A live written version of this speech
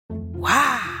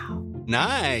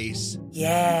Nice.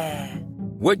 Yeah.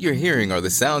 What you're hearing are the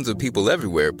sounds of people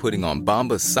everywhere putting on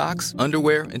Bombas socks,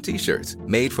 underwear, and T-shirts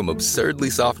made from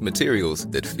absurdly soft materials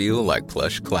that feel like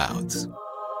plush clouds.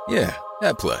 Yeah,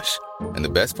 that plush. And the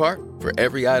best part? For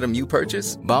every item you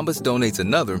purchase, Bombas donates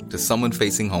another to someone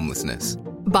facing homelessness.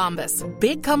 Bombas.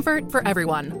 Big comfort for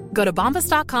everyone. Go to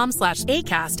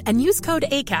bombas.com/ACAST and use code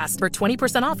ACAST for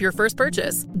 20% off your first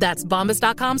purchase. That's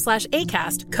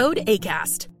bombas.com/ACAST. Code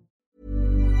ACAST.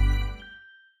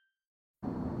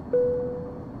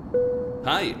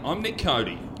 Hey, I'm Nick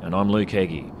Cody. And I'm Luke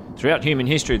Heggie. Throughout human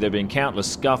history, there have been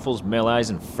countless scuffles,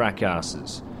 melees, and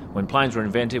fracasses. When planes were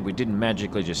invented, we didn't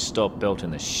magically just stop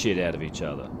belting the shit out of each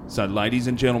other. So, ladies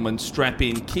and gentlemen, strap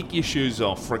in, kick your shoes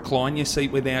off, recline your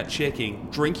seat without checking,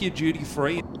 drink your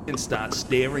duty-free, and start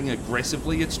staring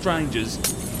aggressively at strangers.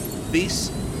 This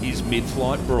is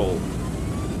Mid-Flight Brawl.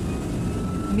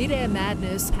 Mid-air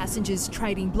madness, passengers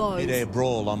trading blows. Mid-air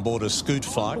brawl on board a scoot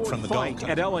flight from the Gold Coast.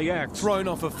 At LAX. Thrown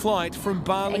off a flight from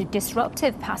Bali. A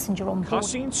disruptive passenger on board.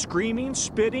 Cussing, screaming,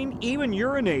 spitting, even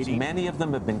urinating. Many of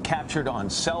them have been captured on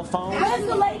cell phones. Where's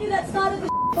the lady that started the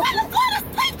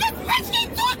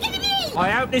I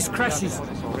hope this crashes.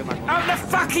 Open the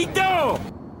fucking door!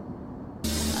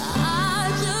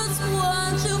 I just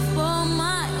want you for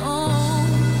my own.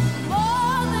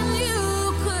 More than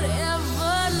you could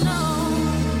ever know.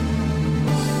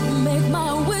 Make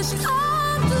my wish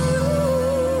come true.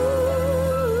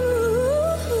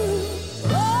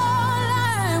 All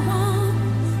I want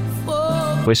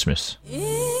for Christmas.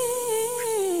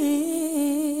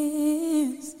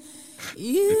 is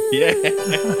you. Yeah,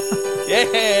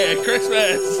 yeah,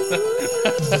 Christmas.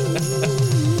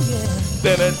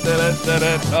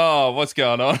 Oh, what's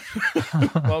going on?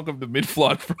 Welcome to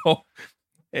Mid-Flight Brawl.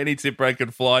 Any tip break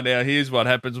can fly now. Here's what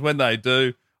happens when they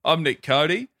do. I'm Nick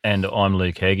Cody. And I'm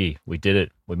Luke Heggie. We did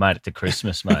it. We made it to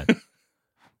Christmas, mate.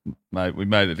 Mate, we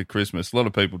made it to Christmas. A lot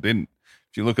of people didn't.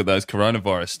 If you look at those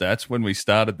coronavirus stats, when we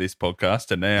started this podcast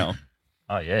to now,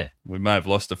 Oh, yeah. we may have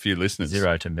lost a few listeners.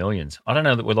 0 to millions. I don't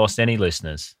know that we lost any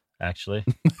listeners, actually.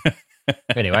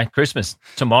 Anyway, Christmas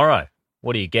tomorrow.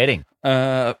 What are you getting?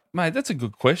 Mate, that's a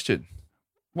good question.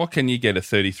 What can you get a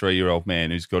 33-year-old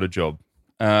man who's got a job?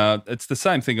 It's the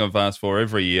same thing I've asked for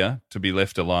every year, to be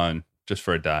left alone just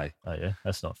for a day. Oh, yeah?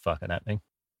 That's not fucking happening.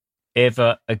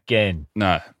 Ever again.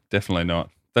 No, definitely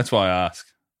not. That's why I ask.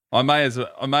 I may as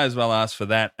well ask for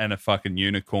that and a fucking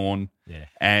unicorn. Yeah.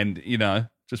 And,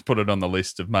 just put it on the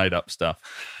list of made-up stuff.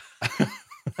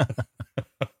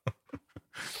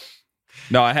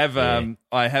 No, I have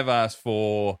asked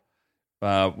for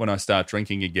when I start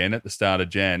drinking again at the start of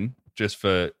Jan, just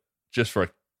for a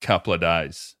couple of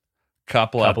days.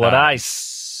 Couple of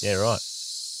days. Yeah, right.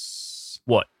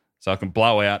 What? So I can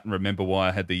blow out and remember why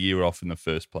I had the year off in the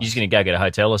first place. You're just going to go get a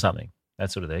hotel or something,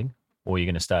 that sort of thing? Or you're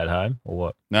going to stay at home or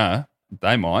what? No,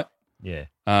 they might. Yeah.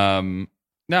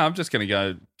 No, I'm just going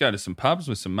to go to some pubs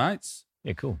with some mates.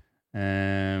 Yeah, cool.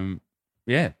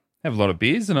 Yeah, have a lot of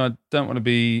beers, and I don't want to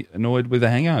be annoyed with a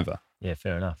hangover. Yeah,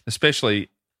 fair enough. Especially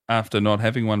after not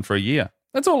having one for a year.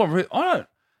 That's all I don't.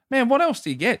 Man, what else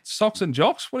do you get? Socks and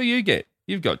jocks? What do you get?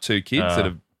 You've got two kids that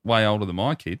are way older than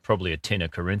my kid. Probably a tin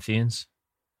of Corinthians.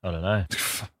 I don't know.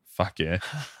 Fuck yeah.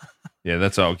 Yeah,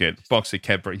 that's what I'll get. Box of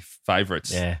Cadbury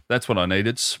favourites. Yeah. That's what I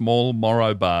needed. Small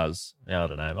Morrow bars. Yeah, I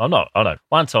don't know. I don't.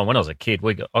 One time when I was a kid,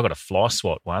 I got a fly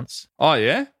swat once. Oh,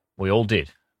 yeah? We all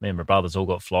did. Me and my brothers all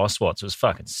got fly swats. It was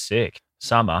fucking sick.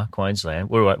 Summer,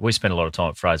 Queensland. We spent a lot of time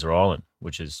at Fraser Island,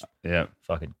 which is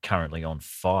fucking currently on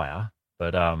fire.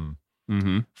 But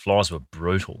flies were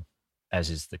brutal,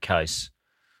 as is the case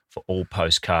for all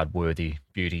postcard-worthy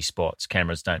beauty spots.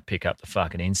 Cameras don't pick up the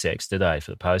fucking insects, do they,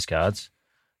 for the postcards?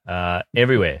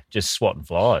 Everywhere, just swatting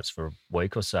flies for a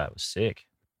week or so. It was sick.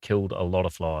 Killed a lot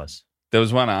of flies. There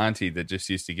was one auntie that just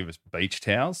used to give us beach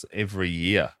towels every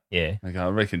year. Yeah. Like, I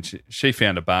reckon she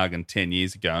found a bargain 10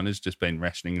 years ago and has just been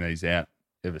rationing these out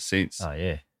ever since. Oh,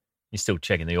 yeah. You're still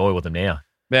checking the oil with them now.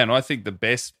 Man, I think the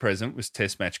best present was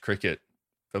Test match cricket.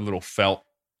 The little felt,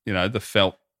 the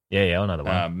felt. Yeah, I know the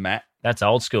one. Mat. That's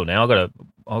old school now.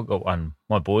 I've got one.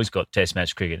 My boy's got Test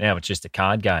match cricket now. It's just a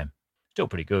card game. Still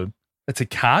pretty good. It's a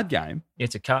card game?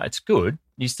 It's a card. It's good.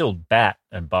 You still bat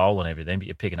and bowl and everything, but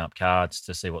you're picking up cards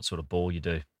to see what sort of ball you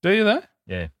do. Do you, though?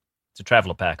 Yeah. It's a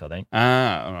traveller pack, I think.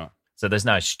 Ah, all right. So there's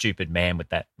no stupid man with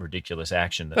that ridiculous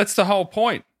action. That's the whole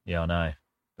point. Yeah, I know.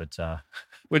 But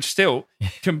which still,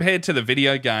 compared to the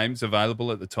video games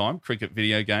available at the time, cricket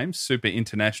video games, Super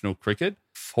International Cricket,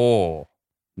 4,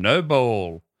 no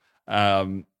ball.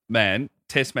 Man,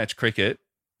 Test match cricket,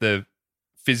 the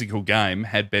physical game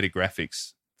had better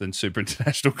graphics than Super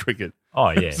International Cricket. Oh,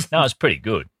 yeah. No, it's pretty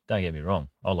good. Don't get me wrong.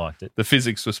 I liked it. The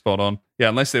physics were spot on. Yeah,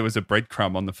 unless there was a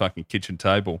breadcrumb on the fucking kitchen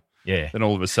table. Yeah. Then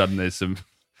all of a sudden there's some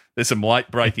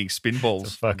late breaking spin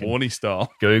balls, Warnie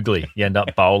style. Googly. You end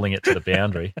up bowling it to the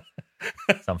boundary.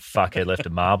 Some fuckhead left a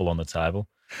marble on the table.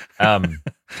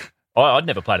 I'd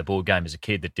never played a board game as a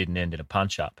kid that didn't end in a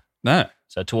punch-up. No.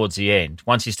 So towards the end,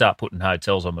 once you start putting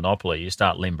hotels on Monopoly, you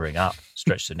start limbering up,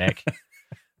 stretch the neck,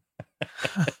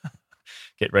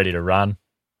 get ready to run,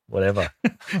 whatever.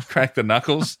 Crack the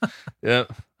knuckles.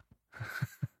 Yep.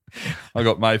 I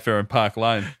got Mayfair and Park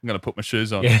Lane. I'm going to put my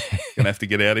shoes on. Yeah. Going to have to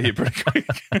get out of here pretty quick.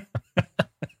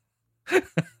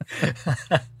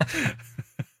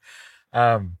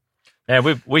 Now,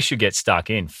 we should get stuck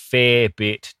in. Fair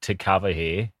bit to cover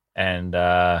here. And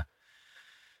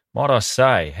might I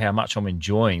say how much I'm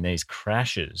enjoying these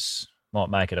crashes might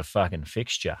make it a fucking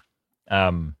fixture.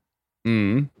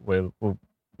 We'll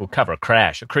cover a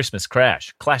Christmas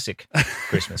crash, classic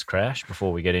Christmas crash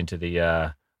before we get into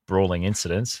the brawling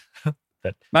incidents.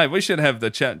 But mate, we should have the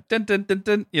chat. Dun, dun, dun,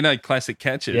 dun, classic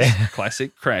catches, yeah.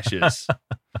 Classic crashes.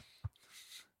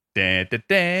 Da, da,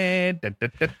 da, da, da,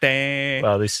 da, da.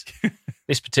 Well, this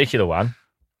particular one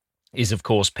is, of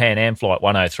course, Pan Am Flight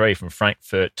 103 from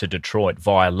Frankfurt to Detroit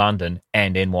via London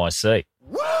and NYC.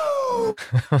 Woo!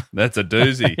 That's a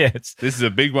doozy. Yeah, this is a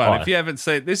big one. If you haven't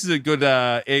seen, this is a good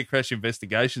air crash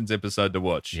investigations episode to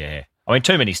watch. Yeah. I mean,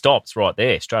 too many stops right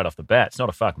there, straight off the bat. It's not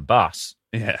a fucking bus.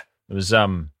 Yeah. It was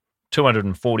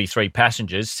 243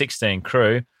 passengers, 16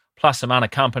 crew, plus some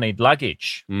unaccompanied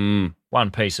luggage,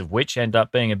 one piece of which ended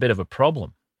up being a bit of a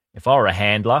problem. If I were a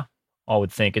handler, I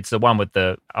would think it's the one with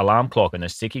the alarm clock and the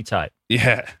sticky tape.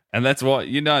 Yeah, and that's why,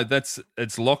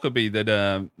 it's Lockerbie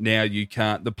that now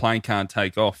the plane can't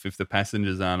take off if the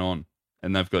passengers aren't on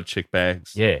and they've got checked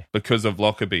bags. Yeah. Because of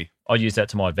Lockerbie. I used that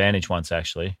to my advantage once,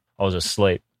 actually. I was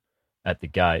asleep at the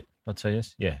gate. Did I tell you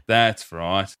this? Yeah. That's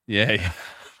right. Yeah.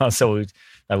 So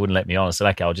they wouldn't let me on. I said,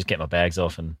 okay, I'll just get my bags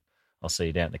off and I'll see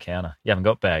you down at the counter. You haven't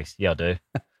got bags? Yeah, I do.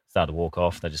 Started to walk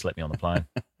off. They just let me on the plane.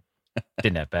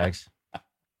 Didn't have bags.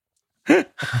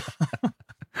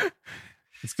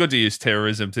 It's good to use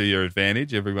terrorism to your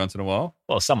advantage every once in a while.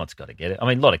 Well, someone's got to get it. I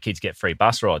mean, a lot of kids get free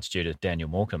bus rides due to Daniel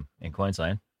Morecambe in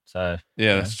Queensland. So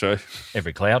yeah, that's true.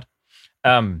 Every cloud.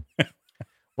 We're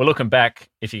looking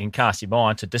back, if you can cast your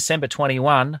mind, to December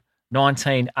 21,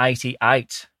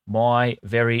 1988, my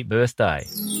very birthday.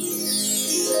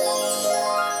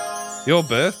 Your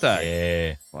birthday?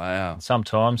 Yeah. Wow.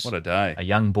 Sometimes what a day. A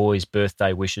young boy's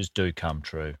birthday wishes do come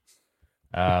true.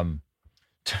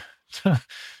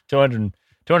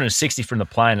 260 from the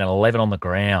plane and 11 on the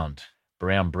ground.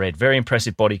 Brown bread. Very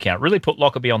impressive body count. Really put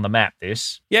Lockerbie on the map,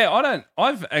 this. Yeah,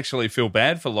 I've actually feel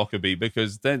bad for Lockerbie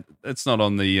because that's not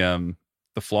on the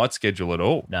flight schedule at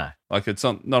all. No. Like it's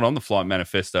not on the flight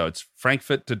manifesto. It's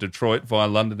Frankfurt to Detroit via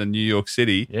London and New York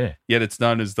City. Yeah. Yet it's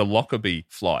known as the Lockerbie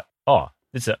flight. Oh,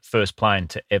 this is the first plane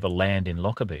to ever land in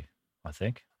Lockerbie, I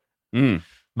think.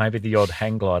 Maybe the odd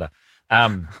hang glider.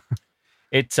 Some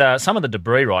of the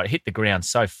debris, right, hit the ground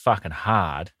so fucking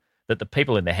hard that the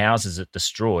people in the houses it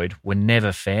destroyed were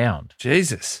never found.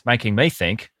 Jesus. Making me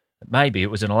think that maybe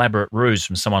it was an elaborate ruse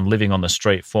from someone living on the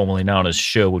street formerly known as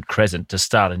Sherwood Crescent to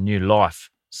start a new life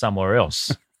somewhere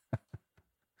else.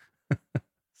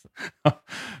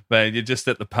 Man, you're just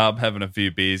at the pub having a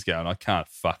few beers going, I can't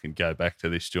fucking go back to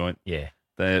this joint. Yeah.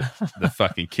 The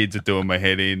fucking kids are doing my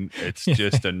head in. It's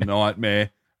just a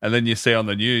nightmare. And then you see on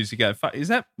the news, you go, fuck, is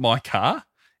that my car?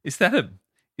 Is that a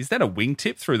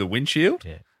wingtip through the windshield?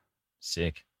 Yeah.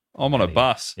 Sick. I'm on a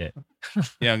bus. Yeah.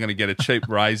 Yeah, I'm going to get a cheap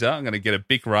razor. I'm going to get a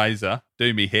big razor,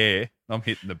 do me hair. I'm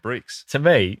hitting the bricks. To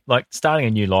me, like starting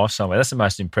a new life somewhere, that's the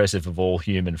most impressive of all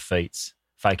human feats,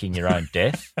 faking your own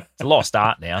death. It's a lost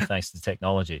art now, thanks to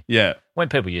technology. Yeah. When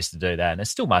people used to do that, and it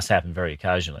still must happen very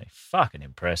occasionally, fucking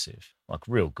impressive. Like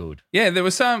real good. Yeah, they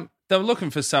were looking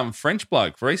for some French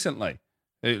bloke recently.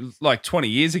 Like 20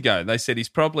 years ago, they said he's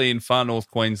probably in far north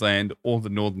Queensland or the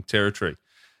Northern Territory.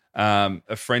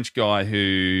 A French guy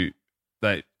who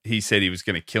he said he was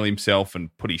going to kill himself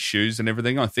and put his shoes and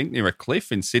everything, I think, near a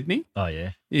cliff in Sydney. Oh,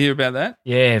 yeah. You hear about that?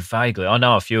 Yeah, vaguely. I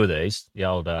know a few of these. The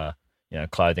old,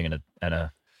 clothing and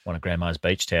one of Grandma's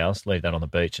beach towels. Leave that on the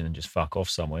beach and then just fuck off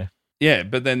somewhere. Yeah,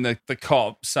 but then the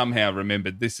cop somehow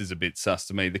remembered, this is a bit sus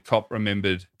to me, the cop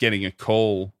remembered getting a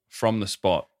call from the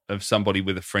spot of somebody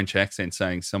with a French accent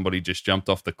saying somebody just jumped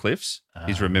off the cliffs.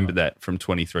 He's remembered that from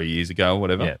 23 years ago or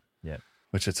whatever. Yeah.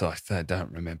 Which it's like, they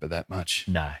don't remember that much.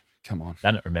 No. Come on.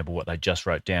 They don't remember what they just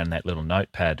wrote down in that little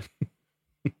notepad.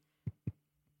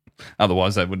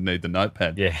 Otherwise, they wouldn't need the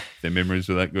notepad. Yeah. Their memories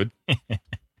were that good.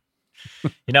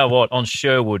 You know what? On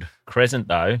Sherwood Crescent,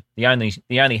 though, the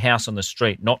only house on the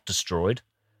street not destroyed,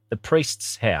 the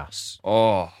priest's house.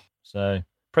 Oh. So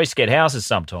priests get houses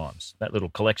sometimes. That little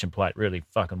collection plate really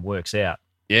fucking works out.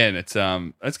 Yeah, and it's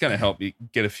going to help you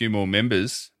get a few more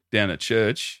members down at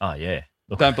church. Oh, yeah.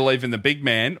 Don't believe in the big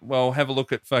man? Well, have a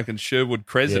look at fucking Sherwood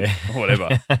Crescent or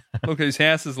whatever. Look whose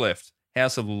house is left.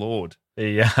 House of the Lord.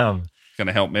 The going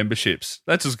to help memberships.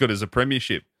 That's as good as a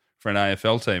premiership for an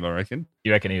AFL team, I reckon.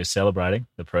 You reckon he was celebrating,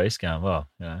 the priest, going, well,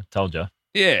 told you.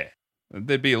 Yeah.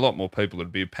 There'd be a lot more people.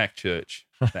 It'd be a packed church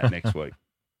that next week.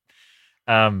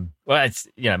 Well, it's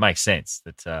it makes sense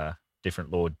that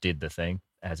different Lord did the thing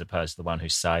as opposed to the one who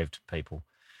saved people.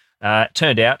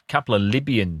 Turned out a couple of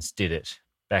Libyans did it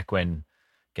back when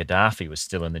Gaddafi was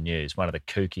still in the news, one of the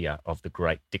kookier of the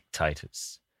great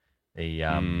dictators.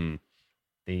 The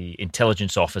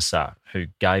intelligence officer who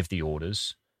gave the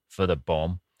orders for the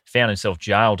bomb found himself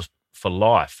jailed for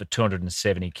life for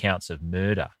 270 counts of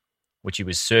murder, which he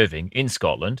was serving in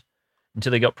Scotland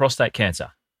until he got prostate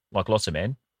cancer, like lots of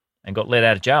men, and got let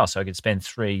out of jail so he could spend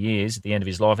 3 years at the end of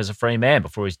his life as a free man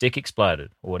before his dick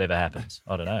exploded or whatever happens.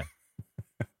 I don't know.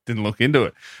 Didn't look into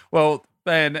it. Well,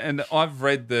 man, and I'm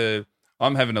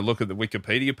having a look at the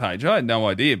Wikipedia page. I had no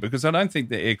idea because I don't think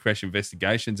the Air Crash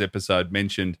Investigations episode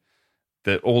mentioned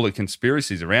that all the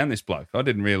conspiracies around this bloke. I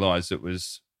didn't realise it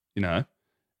was, it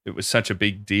was such a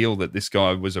big deal that this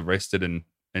guy was arrested and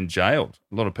jailed.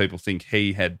 A lot of people think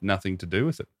he had nothing to do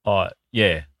with it. Oh,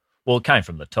 yeah. Well, it came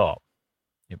from the top.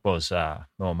 It was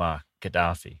Muammar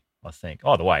Gaddafi, I think.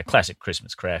 Oh, the way, a classic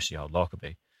Christmas crash, the old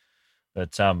Lockerbie.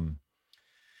 But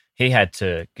Gaddafi had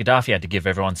to give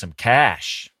everyone some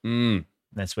cash.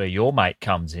 That's where your mate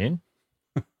comes in.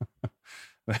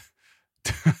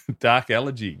 Dark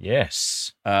Elegy.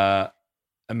 Yes. A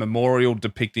memorial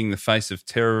depicting the face of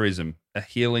terrorism, a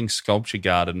healing sculpture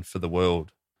garden for the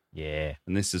world. Yeah.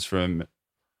 And this is from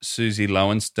Susie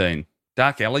Lowenstein.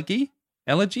 Dark Elegy?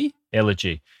 Elegy?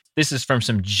 Elegy. This is from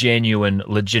some genuine,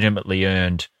 legitimately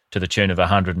earned to the tune of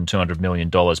 $100 and $200 million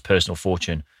personal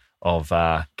fortune of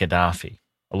Gaddafi,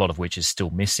 a lot of which is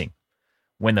still missing.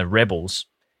 When the rebels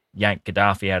yanked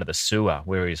Gaddafi out of the sewer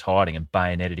where he was hiding and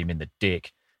bayoneted him in the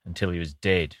dick until he was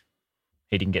dead,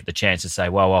 he didn't get the chance to say,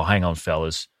 well, hang on,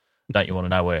 fellas. Don't you want to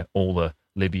know where all the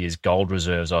Libya's gold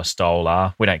reserves I stole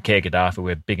are? We don't care, Gaddafi.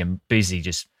 We're big and busy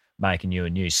just making you a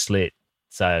new slit.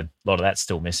 So a lot of that's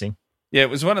still missing. Yeah, it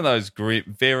was one of those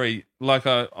very, like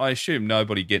I assume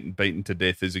nobody getting beaten to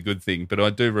death is a good thing, but I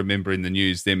do remember in the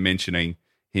news them mentioning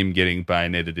him getting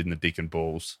bayoneted in the dick and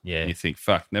balls. Yeah. And you think,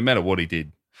 fuck, no matter what he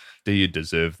did, do you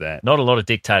deserve that? Not a lot of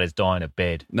dictators die in a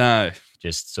bed. No.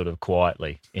 Just sort of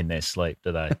quietly in their sleep,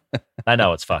 do they? They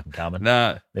know it's fucking coming.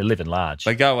 No. They're living large.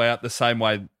 They go out the same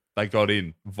way they got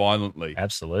in, violently.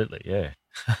 Absolutely, yeah.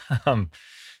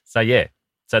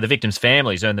 So the victims'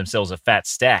 families earn themselves a fat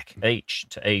stack each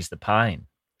to ease the pain.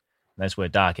 That's where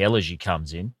Dark Elegy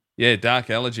comes in. Yeah, Dark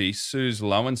Elegy. Suze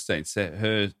Lowenstein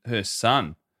said her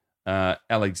son,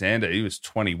 Alexander, he was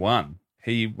 21.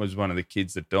 He was one of the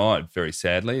kids that died, very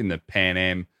sadly, in the Pan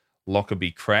Am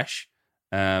Lockerbie crash.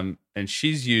 And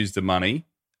she's used the money.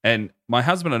 And my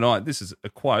husband and I, this is a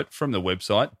quote from the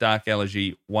website,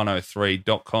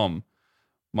 darkelegy103.com.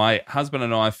 My husband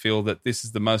and I feel that this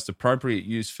is the most appropriate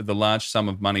use for the large sum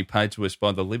of money paid to us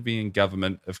by the Libyan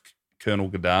government of Colonel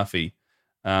Gaddafi.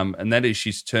 And that is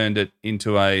she's turned it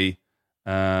into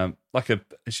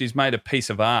she's made a piece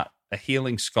of art, a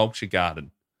healing sculpture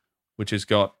garden, which has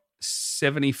got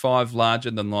 75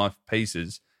 larger-than-life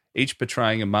pieces, each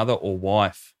portraying a mother or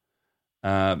wife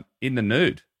in the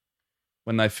nude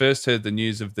when they first heard the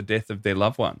news of the death of their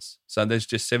loved ones. So there's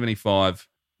just 75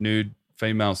 nude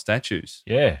female statues.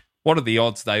 Yeah. What are the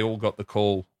odds they all got the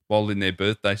call while in their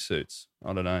birthday suits?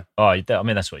 I don't know. Oh, I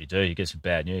mean, that's what you do. You get some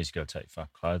bad news, you got to take your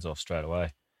fucking clothes off straight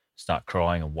away. Start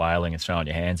crying and wailing and throwing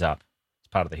your hands up. It's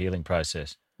part of the healing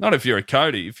process. Not if you're a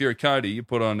Cody. If you're a Cody, you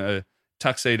put on a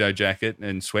tuxedo jacket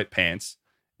and sweatpants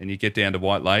and you get down to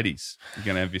white ladies. You're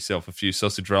going to have yourself a few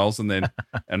sausage rolls and then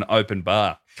an open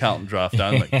bar, Carlton draft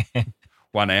only.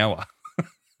 1 hour.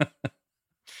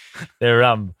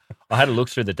 I had a look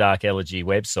through the Dark Elegy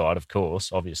website, of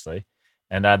course, obviously,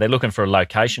 and they're looking for a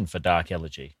location for Dark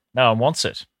Elegy. No one wants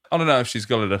it. I don't know if she's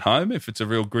got it at home, if it's a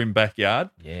real grim backyard.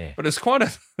 Yeah. But it's quite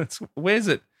where's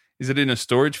it? Is it in a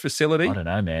storage facility? I don't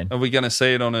know, man. Are we going to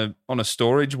see it on a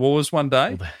storage wars one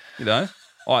day? You know,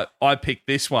 I picked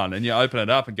this one and you open it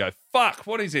up and go, fuck,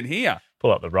 what is in here?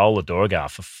 Pull up the roller door and go,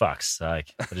 for fuck's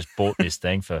sake. I just bought this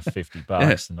thing for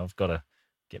 $50 and I've got to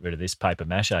get rid of this paper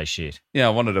mache shit. Yeah, I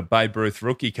wanted a Babe Ruth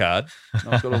rookie card.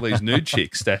 I've got all these nude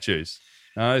chick statues.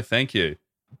 No, thank you.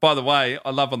 By the way, I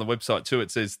love on the website too,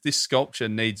 it says, this sculpture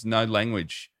needs no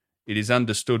language. It is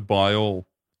understood by all.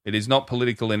 It is not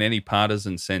political in any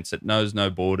partisan sense. It knows no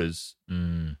borders.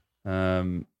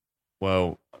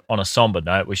 Well, on a somber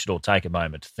note, we should all take a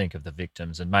moment to think of the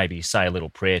victims and maybe say a little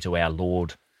prayer to our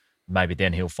Lord. Maybe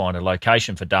then he'll find a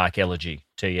location for Dark Elegy,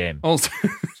 TM, also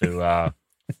to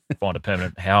find a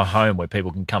permanent home where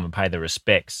people can come and pay their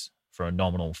respects for a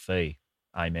nominal fee.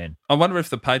 Amen. I wonder if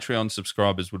the Patreon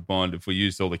subscribers would mind if we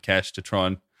used all the cash to try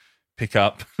and pick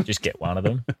up. Just get one of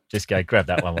them. Just go grab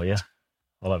that one, will you?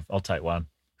 I'll take one.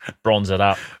 Bronze it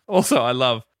up. Also, I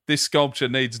love this sculpture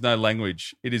needs no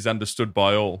language. It is understood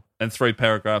by all. And 3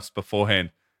 paragraphs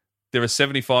beforehand. There are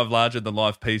 75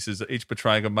 larger-than-life pieces, each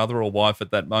portraying a mother or wife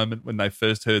at that moment when they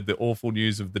first heard the awful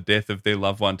news of the death of their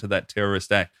loved one to that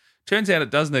terrorist act. Turns out it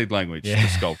does need language, the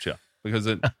sculpture, because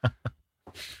it...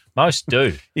 Most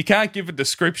do. You can't give a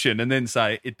description and then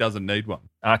say it doesn't need one.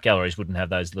 Art galleries wouldn't have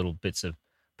those little bits of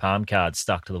palm cards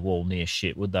stuck to the wall near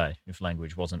shit, would they, if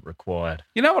language wasn't required?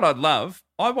 You know what I'd love?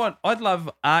 I'd love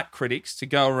art critics to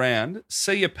go around,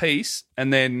 see a piece,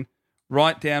 and then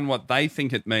write down what they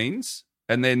think it means,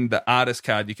 and then the artist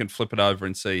card, you can flip it over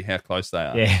and see how close they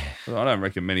are. Yeah. Well, I don't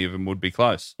reckon many of them would be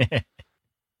close.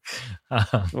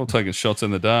 All taking shots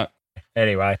in the dark.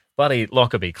 Anyway, bloody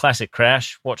Lockerbie, classic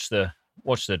crash. Watch the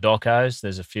docos.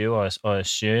 There's a few, I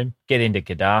assume. Get into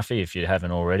Gaddafi if you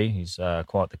haven't already. He's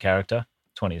quite the character,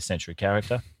 20th century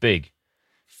character. Big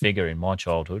figure in my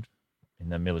childhood, in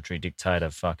the military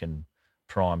dictator fucking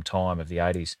prime time of the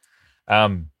 80s.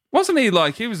 Wasn't he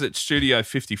he was at Studio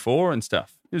 54 and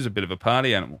stuff? He was a bit of a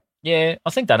party animal. Yeah, I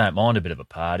think they don't mind a bit of a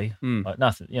party. Like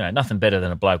nothing better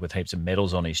than a bloke with heaps of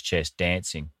medals on his chest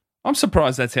dancing. I'm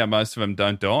surprised that's how most of them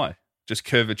don't die. Just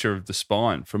curvature of the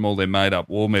spine from all their made-up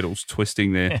war medals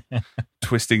twisting their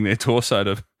torso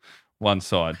to one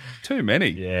side. Too many.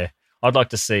 Yeah. I'd like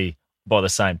to see, by the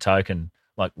same token,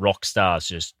 like rock stars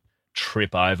just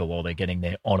trip over while they're getting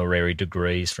their honorary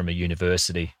degrees from a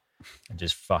university and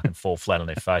just fucking fall flat on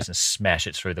their face and smash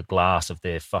it through the glass of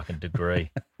their fucking degree.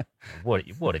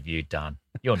 What have you done?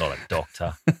 You're not a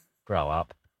doctor. Grow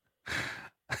up.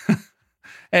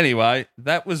 Anyway,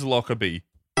 that was Lockerbie.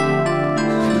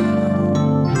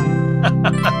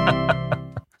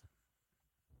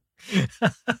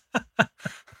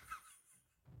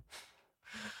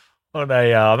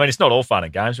 It's not all fun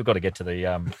and games. We've got to get to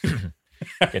the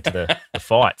the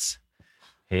fights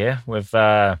here. We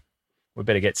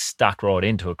better get stuck right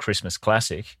into a Christmas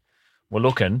classic. We're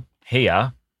looking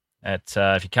here at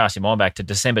if you cast your mind back to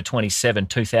December 27,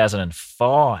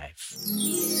 2005.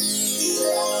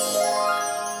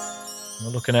 We're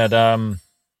looking at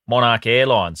Monarch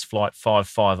Airlines Flight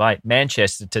 558,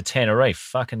 Manchester to Tenerife,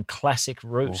 fucking classic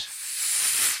route.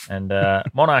 And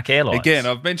Monarch Airlines. Again,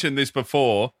 I've mentioned this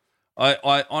before.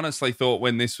 I honestly thought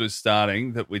when this was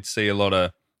starting that we'd see a lot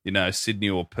of, Sydney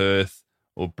or Perth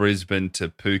or Brisbane to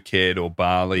Phuket or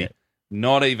Bali. Yeah.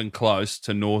 Not even close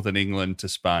to Northern England to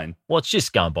Spain. Well, it's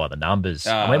just going by the numbers.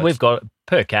 We've got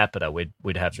per capita, we'd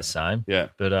have the same. Yeah.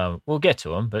 But we'll get to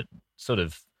them. But sort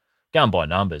of going by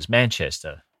numbers,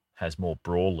 Manchester has more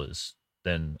brawlers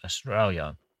than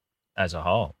Australia as a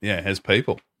whole. Yeah, it has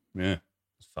people. Yeah.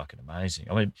 It's fucking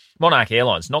amazing. Monarch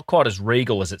Airlines, not quite as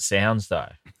regal as it sounds,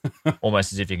 though.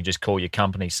 Almost as if you can just call your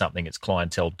company something its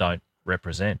clientele don't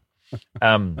represent.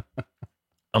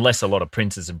 Unless a lot of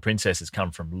princes and princesses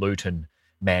come from Luton,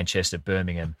 Manchester,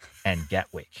 Birmingham, and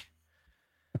Gatwick.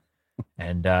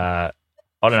 And I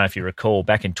don't know if you recall,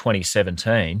 back in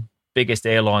 2017, biggest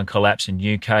airline collapse in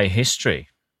UK history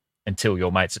until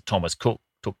your mates at Thomas Cook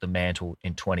took the mantle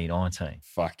in 2019.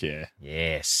 Fuck yeah.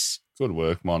 Yes. Good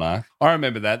work, Monarch. I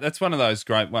remember that. That's one of those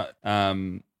great a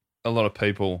lot of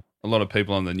people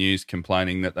on the news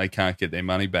complaining that they can't get their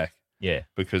money back. Yeah.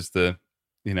 Because the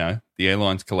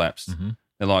airlines collapsed. Mm-hmm.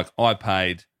 They're like, I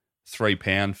paid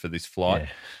 £3 for this flight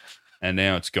and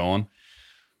now it's gone.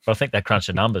 But I think they crunch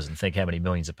the numbers and think how many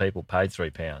millions of people paid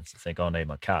 £3 and think, I need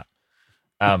my cut.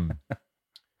 I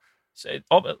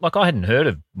hadn't heard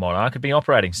of Monarch. It'd been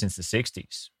operating since the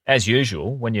 60s. As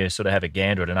usual, when you sort of have a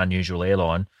gander at an unusual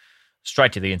airline,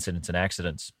 straight to the incidents and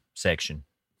accidents section.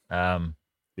 No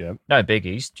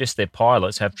biggies, just their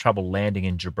pilots have trouble landing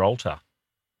in Gibraltar.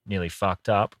 Nearly fucked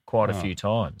up quite a few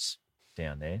times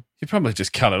down there. You'd probably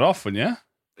just cut it off, wouldn't you?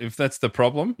 If that's the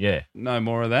problem. Yeah. No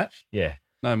more of that. Yeah.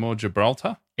 No more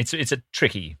Gibraltar. It's a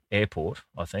tricky airport,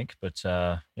 I think, but, they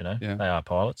are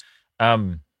pilots.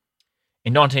 In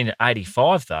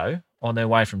 1985, though, on their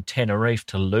way from Tenerife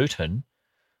to Luton,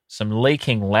 some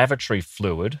leaking lavatory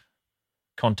fluid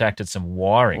contacted some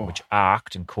wiring, which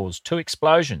arced and caused 2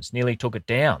 explosions, nearly took it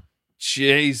down.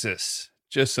 Jesus.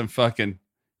 Just some fucking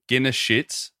Guinness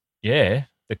shits. Yeah.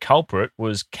 The culprit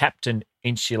was Captain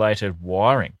insulated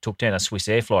wiring. Took down a Swiss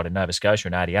Air flight in Nova Scotia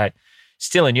in 88.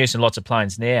 Still in use in lots of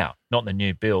planes now. Not in the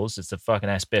new builds. It's the fucking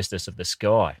asbestos of the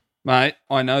sky. Mate,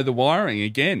 I know the wiring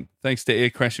again, thanks to Air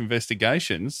Crash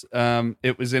Investigations.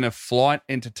 It was in a flight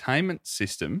entertainment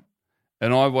system,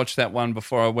 and I watched that one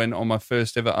before I went on my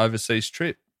first ever overseas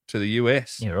trip to the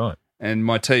US. Yeah, right. And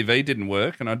my TV didn't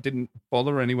work, and I didn't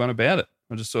bother anyone about it.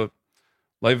 I just thought,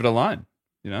 leave it alone,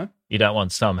 you know? You don't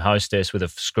want some hostess with a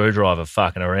screwdriver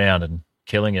fucking around and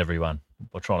killing everyone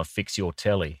or trying to fix your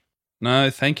telly. No,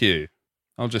 thank you.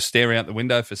 I'll just stare out the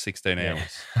window for 16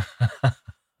 hours.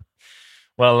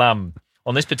 Well,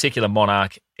 on this particular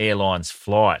Monarch Airlines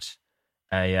flight,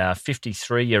 a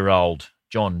 53-year-old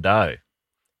John Doe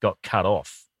got cut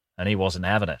off, and he wasn't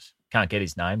having it. Can't get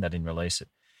his name. They didn't release it.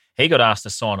 He got asked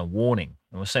to sign a warning,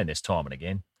 and we've seen this time and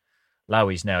again.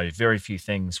 Lowies know very few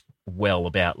things well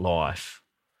about life.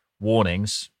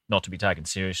 Warnings, not to be taken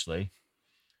seriously.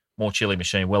 More chili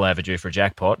machine, well overdue for a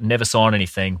jackpot. Never sign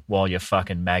anything while you're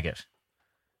fucking maggot.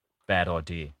 Bad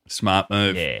idea. Smart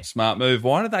move. Yeah. Smart move.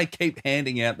 Why do they keep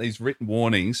handing out these written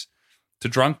warnings to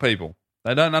drunk people?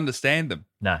 They don't understand them.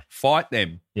 No. Fight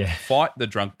them. Yeah. Fight the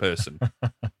drunk person.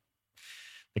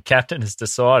 The captain has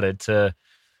decided to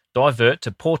divert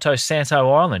to Porto Santo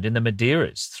Island in the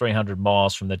Madeiras, 300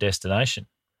 miles from the destination.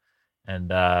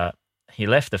 And he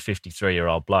left the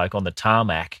 53-year-old bloke on the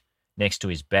tarmac next to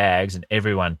his bags, and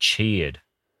everyone cheered,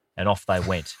 and off they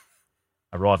went,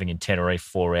 arriving in Tenerife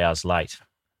 4 hours late.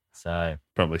 So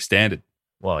probably standard.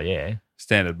 Well, yeah.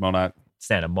 Standard Monarch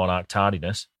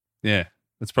tardiness. Yeah.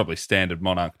 That's probably standard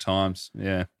Monarch times.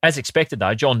 Yeah. As expected,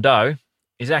 though, John Doe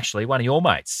is actually one of your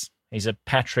mates. He's a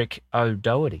Patrick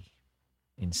O'Doherty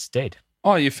instead.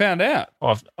 Oh, you found out?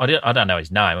 I don't know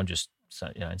his name. I'm just,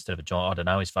 instead of a John, I don't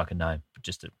know his fucking name. But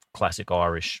just a classic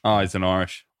Irish. Oh, he's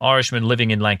an Irishman living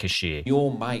in Lancashire.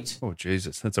 Your mate. Oh,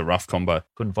 Jesus. That's a rough combo.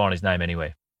 Couldn't find his name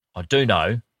anywhere. I do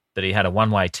know that he had a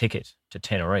one-way ticket to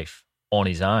Tenerife on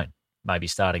his own, maybe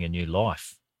starting a new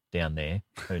life down there.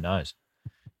 Who knows?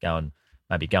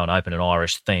 Maybe go and open an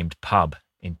Irish-themed pub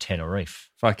in Tenerife.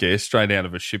 Fuck yeah, straight out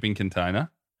of a shipping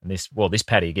container. And this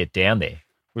paddy you get down there.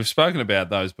 We've spoken about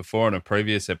those before in a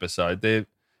previous episode.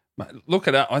 Look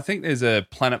it up. I think there's a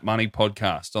Planet Money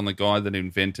podcast on the guy that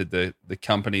invented the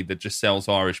company that just sells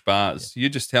Irish bars. Yeah. You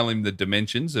just tell him the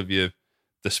dimensions of the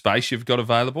space you've got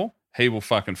available. He will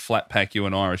fucking flat pack you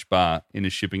an Irish bar in a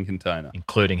shipping container.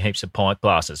 Including heaps of pint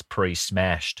glasses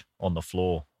pre-smashed on the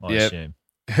floor, I assume.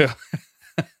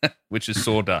 Which is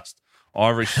sawdust.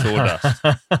 Irish sawdust.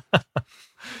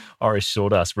 Irish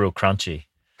sawdust, real crunchy.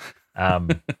 No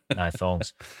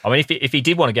thongs. I mean, if he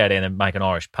did want to go down and make an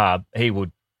Irish pub, he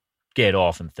would get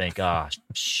off and think,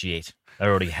 shit, they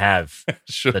already have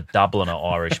sure. The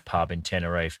Dubliner Irish pub in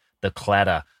Tenerife, the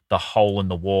Cladder, the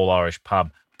Hole-in-the-Wall Irish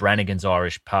pub, Brannigan's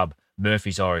Irish pub,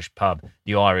 Murphy's Irish pub,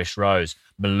 the Irish Rose,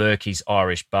 Malerkey's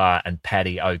Irish Bar, and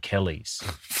Paddy O'Kelly's.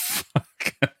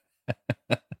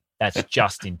 That's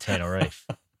just in Tenerife.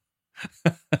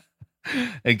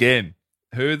 Again,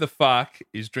 who the fuck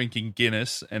is drinking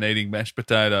Guinness and eating mashed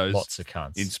potatoes? Lots of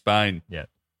cunts. In Spain. Yeah,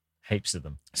 heaps of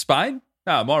them. Spain?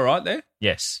 No, am I right there?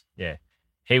 Yes, yeah.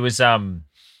 He was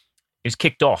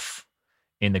kicked off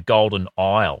in the Golden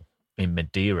Isle in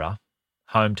Madeira,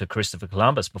 home to Christopher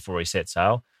Columbus before he set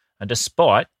sail, and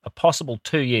despite a possible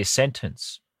 2-year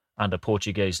sentence under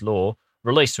Portuguese law,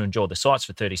 released to enjoy the sights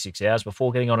for 36 hours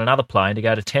before getting on another plane to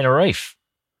go to Tenerife.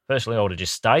 Personally, I would have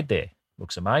just stayed there.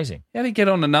 Looks amazing. How did he get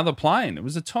on another plane? It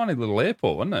was a tiny little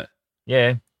airport, wasn't it?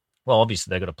 Yeah. Well,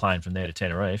 obviously, they got a plane from there to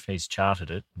Tenerife. He's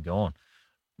chartered it and gone.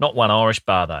 Not one Irish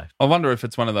bar, though. I wonder if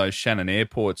it's one of those Shannon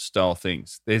Airport style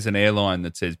things. There's an airline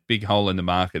that says, big hole in the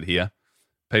market here.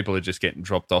 People are just getting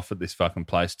dropped off at this fucking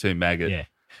place, too maggot. Yeah.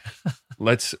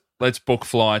 Let's book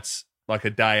flights like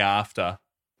a day after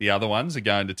the other ones are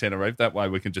going to Tenerife. That way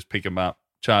we can just pick them up,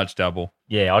 charge double.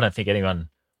 Yeah, I don't think anyone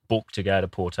booked to go to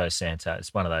Porto Santo.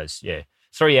 It's one of those,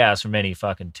 3 hours from any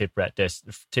fucking tip rat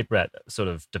sort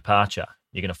of departure,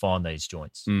 you're going to find these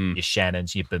joints. Your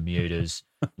Shannons, your Bermudas,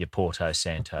 your Porto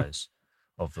Santos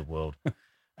of the world.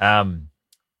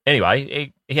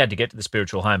 Anyway, he had to get to the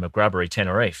spiritual home of Grubbery,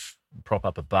 Tenerife, and prop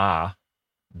up a bar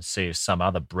and see if some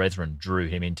other brethren drew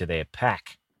him into their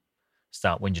pack.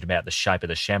 Start whinging about the shape of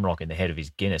the shamrock in the head of his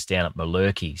Guinness down at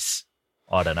Malerkey's.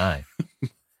 I don't know.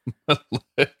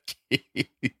 Malerkey's.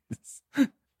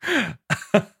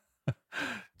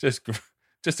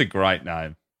 Just a great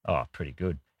name. Oh, pretty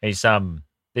good. He's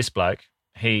this bloke,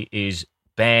 he is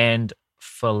banned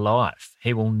for life.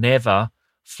 He will never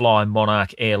fly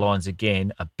Monarch Airlines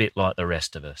again, a bit like the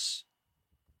rest of us.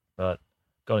 But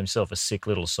got himself a sick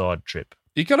little side trip.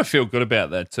 You got to feel good about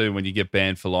that too when you get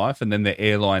banned for life and then the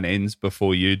airline ends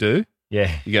before you do.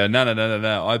 Yeah. You go,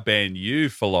 no. I ban you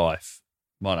for life,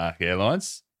 Monarch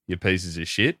Airlines, you pieces of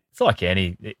shit. It's like I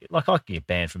can get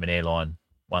banned from an airline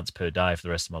once per day for the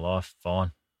rest of my life.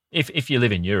 Fine. If you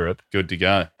live in Europe. Good to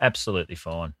go. Absolutely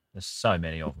fine. There's so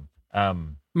many of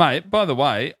them. Mate, by the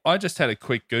way, I just had a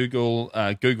quick Google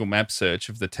map search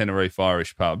of the Tenerife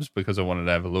Irish pubs because I wanted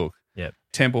to have a look. Yep.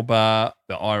 Temple Bar,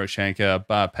 the Irish Anchor,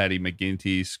 Bar Paddy,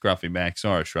 McGinty, Scruffy Max,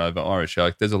 Irish Rover, Irish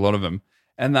Oak. There's a lot of them.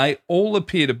 And they all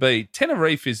appear to be,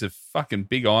 Tenerife is a fucking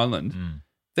big island.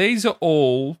 These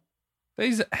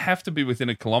have to be within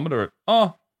a kilometre,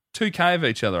 2K of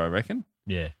each other, I reckon.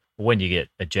 Yeah. When you get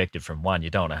ejected from one, you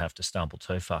don't want to have to stumble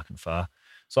too fucking far.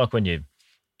 It's like when you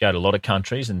go to a lot of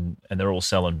countries and they're all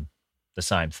selling the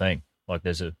same thing. Like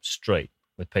there's a street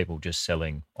with people just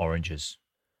selling oranges.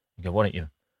 You go, why don't you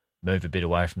move a bit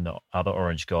away from the other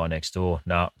orange guy next door?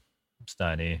 No, I'm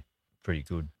staying here. Pretty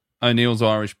good. O'Neill's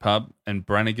Irish Pub and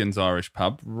Brannigan's Irish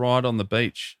Pub right on the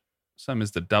beach. Same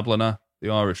as the Dubliner,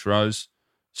 the Irish Rose,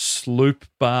 Sloop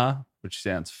Bar, which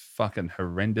sounds fucking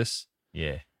horrendous.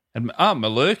 Yeah. And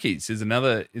Malurky's is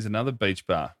another beach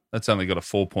bar. That's only got a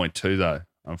 4.2 though,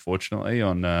 unfortunately.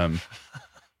 On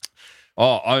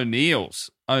O'Neill's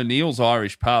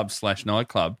Irish Pub /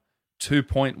 nightclub,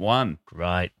 2.1.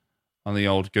 Great. On the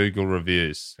old Google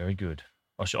reviews. Very good.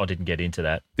 I didn't get into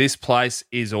that. This place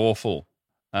is awful.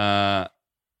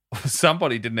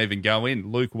 Somebody didn't even go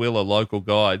in. Luke Will, a local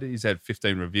guide, he's had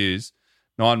 15 reviews.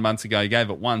 9 months ago, he gave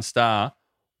it 1 star.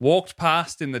 Walked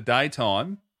past in the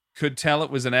daytime. Could tell it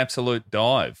was an absolute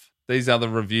dive. These other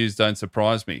reviews don't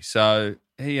surprise me. So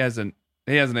he hasn't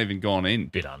even gone in.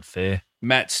 Bit unfair.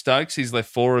 Matt Stokes, he's left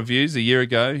 4 reviews. A year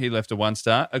ago, he left a 1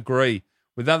 star. Agree.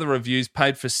 With other reviews,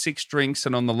 paid for 6 drinks,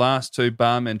 and on the last 2,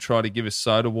 barmen tried to give us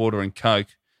soda water and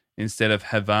Coke instead of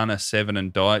Havana 7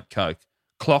 and Diet Coke.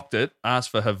 Clocked it, asked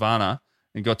for Havana,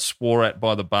 and got swore at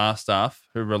by the bar staff,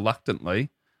 who reluctantly,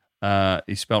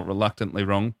 he spelt reluctantly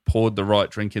wrong, poured the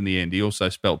right drink in the end. He also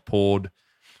spelt poured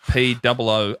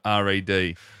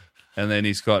P-O-O-R-E-D. And then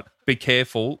he's got, be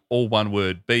careful, all one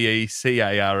word,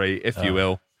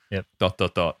 B-E-C-A-R-E-F-U-L. Yep. ...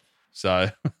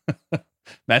 So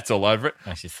Matt's all over it.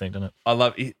 Makes you think, doesn't it? I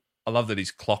love that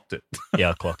he's clocked it. Yeah,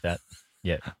 I clocked that.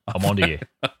 Yeah, I'm onto you.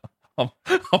 I'm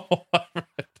all over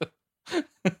it.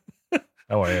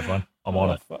 Don't worry, everyone. I'm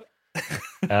on it.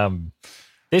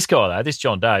 This guy, though, this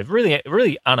John Dave, really,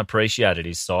 really unappreciated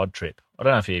his side trip. I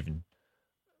don't know if he even...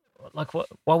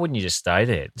 why wouldn't you just stay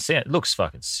there? It looks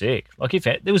fucking sick. Like, if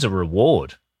there was a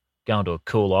reward going to a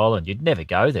cool island, you'd never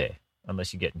go there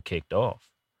unless you're getting kicked off.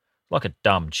 Like a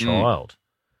dumb child.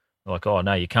 Like, oh,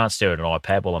 no, you can't stare at an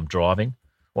iPad while I'm driving.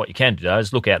 What you can do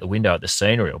is look out the window at the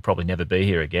scenery. It'll probably never be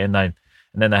here again. And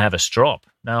then they have a strop.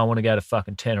 No, I want to go to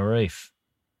fucking Tenerife.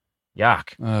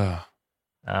 Yuck.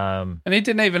 And he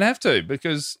didn't even have to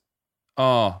because,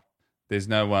 there's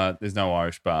no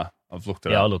Irish bar. I've looked it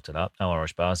up. Yeah, I looked it up. No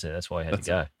Irish bars there. That's why he had to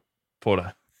go.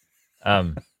 Porter.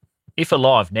 If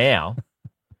alive now,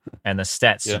 and the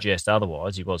stats suggest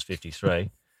otherwise, he was 53,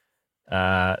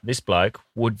 this bloke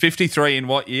would... 53 in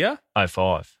what year?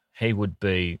 05. He would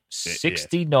be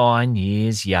 69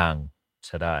 years young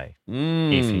today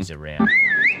if he's around.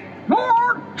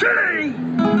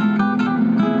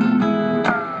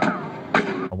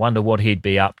 I wonder what he'd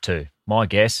be up to. My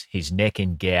guess, his neck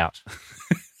in gout.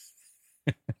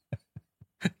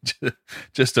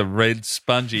 Just a red,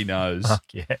 spongy nose. Fuck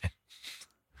yeah.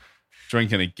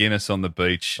 Drinking a Guinness on the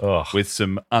beach with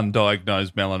some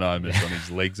undiagnosed melanomas on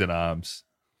his legs and arms.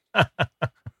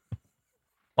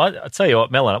 I'll tell you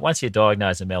what, once you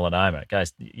diagnose a melanoma, it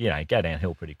goes, go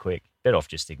downhill pretty quick. Better off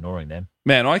just ignoring them.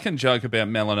 Man, I can joke about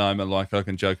melanoma like I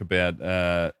can joke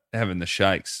about having the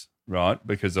shakes, right?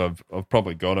 Because I've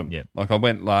probably got them. Yeah. Like I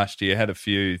went last year, had a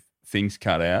few things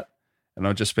cut out, and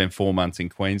I just spent 4 months in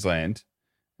Queensland,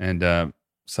 and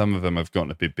some of them have gotten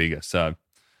a bit bigger. So,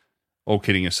 all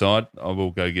kidding aside, I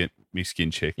will go get my skin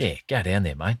checked. Yeah, go down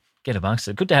there, mate. Get amongst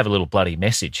it. Good to have a little bloody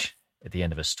message at the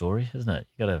end of a story, isn't it?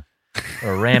 You got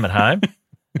to ram it home.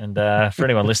 And for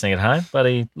anyone listening at home,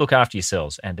 bloody look after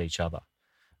yourselves and each other.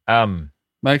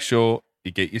 Make sure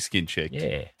you get your skin checked.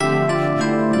 Yeah.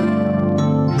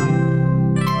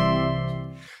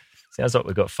 Sounds like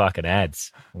we've got fucking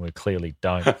ads, and we clearly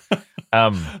don't.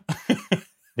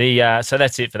 So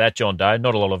that's it for that John Doe.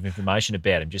 Not a lot of information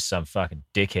about him, just some fucking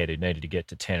dickhead who needed to get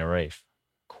to Tenerife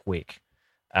quick.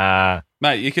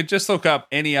 Mate, you could just look up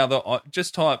any other,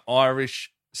 just type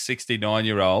Irish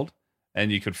 69-year-old,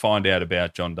 and you could find out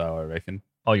about John Doe, I reckon.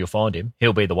 Oh, you'll find him.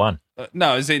 He'll be the one.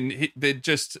 No, as in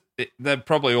they're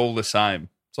probably all the same.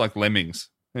 It's like lemmings.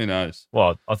 Who knows?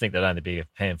 Well, I think there'd only be a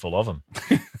handful of them.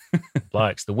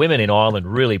 Blokes. The women in Ireland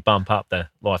really bump up the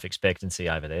life expectancy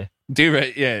over there.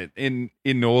 Do you in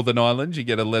Northern Ireland, you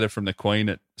get a letter from the Queen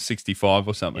at 65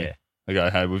 or something. Yeah. They go,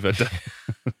 hey, we've had to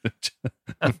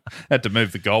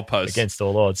move the goalposts. Against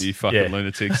all odds. You fucking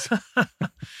lunatics.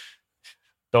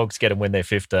 Dogs get them when they're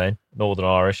 15. Northern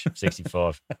Irish,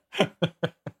 65.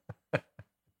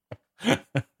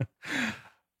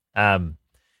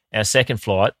 Our second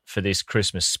flight for this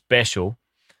Christmas special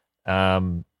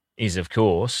is, of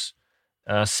course,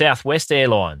 Southwest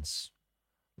Airlines,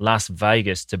 Las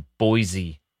Vegas to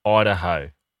Boise,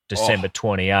 Idaho, December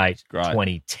 28,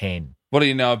 2010. What do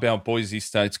you know about Boise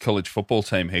State's college football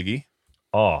team, Heggie?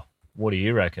 Oh, what do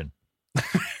you reckon?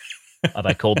 Are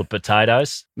they called the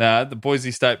Potatoes? No, the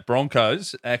Boise State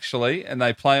Broncos, actually, and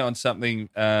they play on something.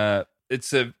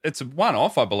 It's a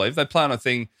one-off, I believe. They play on a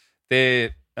thing.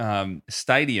 Their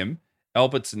stadium,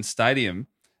 Albertson Stadium,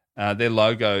 their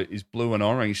logo is blue and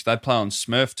orange. They play on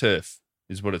Smurf turf,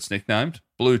 is what it's nicknamed.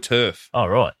 Blue turf. Oh,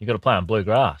 right. You got to play on blue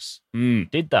grass. Mm.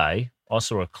 Did they? I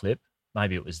saw a clip.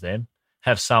 Maybe it was them.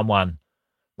 Have someone,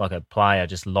 like a player,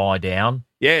 just lie down.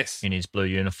 Yes. In his blue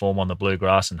uniform on the blue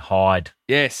grass and hide.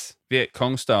 Yes. Viet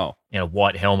Cong style. In a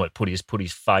white helmet, put his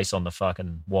face on the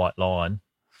fucking white line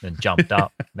and jumped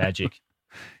up. Magic.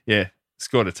 Yeah.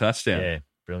 Scored a touchdown. Yeah.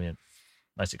 Brilliant.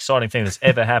 Most exciting thing that's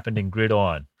ever happened in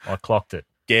gridiron. I clocked it.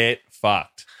 Get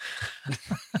fucked.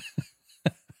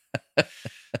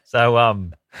 So,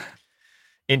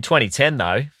 in 2010,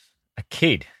 though, a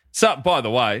kid. So, by the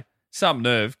way, some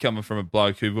nerve coming from a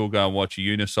bloke who will go and watch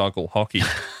unicycle hockey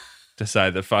to say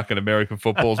that fucking American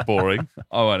football's boring.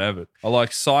 I won't have it. I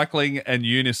like cycling and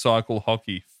unicycle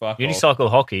hockey. Fuck Unicycle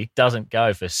off. hockey doesn't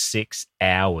go for 6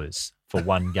 hours for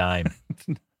one game,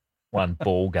 one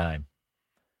ball game.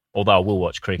 Although I will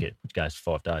watch cricket, which goes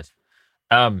for 5 days.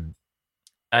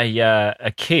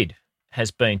 A kid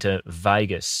has been to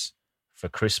Vegas for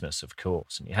Christmas, of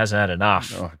course, and he hasn't had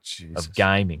enough of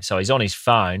gaming. So he's on his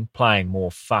phone playing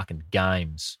more fucking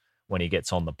games when he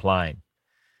gets on the plane.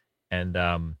 And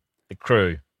the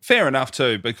crew. Fair enough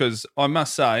too, because I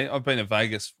must say I've been to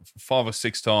Vegas 5 or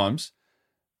 6 times.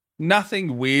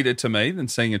 Nothing weirder to me than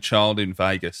seeing a child in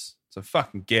Vegas. So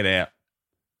fucking get out.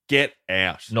 Get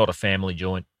out. Not a family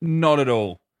joint. Not at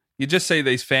all. You just see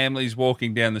these families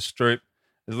walking down the strip.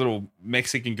 There's little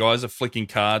Mexican guys are flicking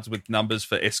cards with numbers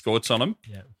for escorts on them.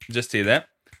 Yeah. Just hear that.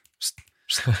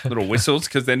 Little whistles,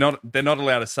 because they're not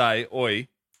allowed to say, oi,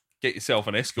 get yourself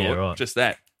an escort. Yeah, right. Just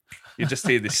that. You just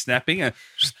hear this snapping and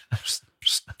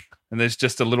there's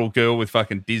just a little girl with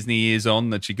fucking Disney ears on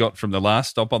that she got from the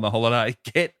last stop on the holiday.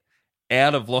 Get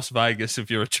out of Las Vegas if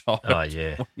you're a child. Oh,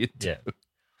 yeah. Yeah.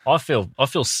 I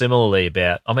feel similarly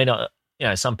about, I mean,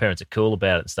 some parents are cool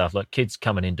about it and stuff, like kids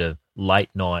coming into late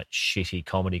night shitty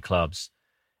comedy clubs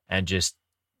and just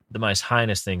the most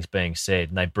heinous things being said,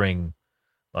 and they bring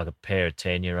like a pair of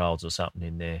 10-year-olds or something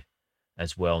in there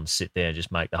as well and sit there and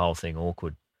just make the whole thing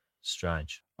awkward.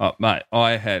 Strange. Oh, mate,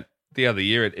 I had the other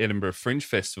year at Edinburgh Fringe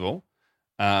Festival,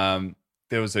 there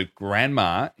was a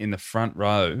grandma in the front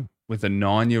row with a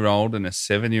 9-year-old and a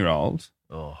 7-year-old.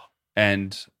 Oh.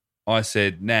 And I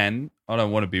said, Nan, I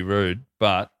don't want to be rude,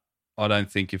 but I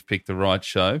don't think you've picked the right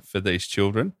show for these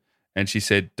children. And she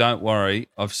said, don't worry,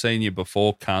 I've seen you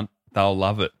before, cunt. They'll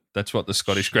love it. That's what the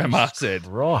Scottish grandma said.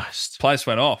 Christ. Place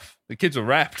went off. The kids were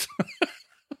wrapped.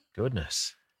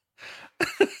 Goodness.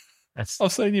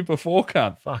 I've seen you before,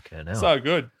 cunt. Fucking hell. So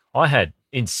good. I had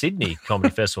in Sydney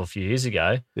Comedy Festival a few years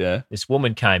ago. Yeah. This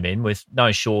woman came in with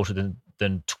no shorter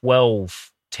than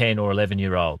 12, 10 or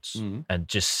 11-year-olds and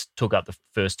just took up the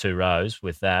first 2 rows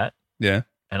with that. Yeah.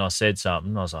 And I said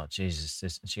something. I was like,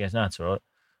 Jesus. And she goes, no, it's all right.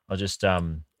 I just,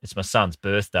 it's my son's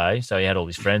birthday, so he had all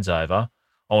his friends over.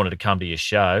 I wanted to come to your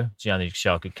show. It's the only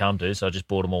show I could come to, so I just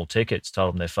bought them all tickets,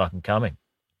 told them they're fucking coming.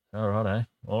 All right, eh?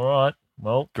 All right.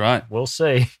 Well, great. We'll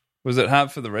see. Was it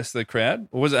hard for the rest of the crowd,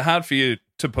 or was it hard for you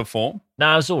to perform?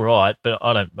 No, it was all right, but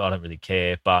I don't really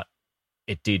care. But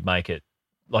it did make it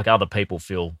like other people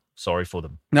feel sorry for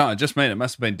them. No, I just mean it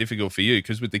must have been difficult for you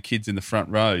because with the kids in the front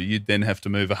row, you'd then have to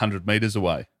move 100 metres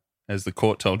away, as the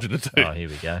court told you to do. Oh, here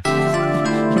we go.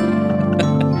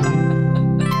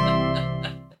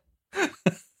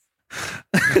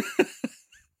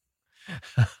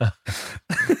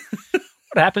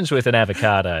 What happens with an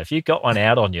avocado? If you got one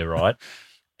out on you, right,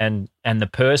 and the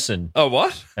person... Oh,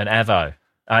 what? An AVO.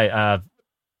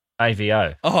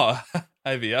 AVO. Oh,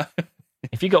 AVO.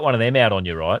 If you got one of them out on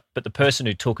you, right, but the person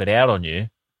who took it out on you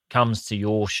comes to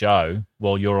your show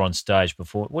while you're on stage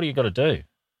before, what do you got to do?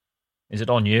 Is it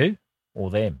on you or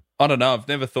them? I don't know. I've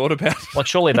never thought about it. Like,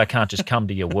 surely they can't just come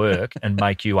to your work and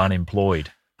make you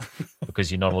unemployed.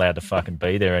 because you're not allowed to fucking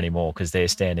be there anymore because they're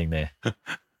standing there. I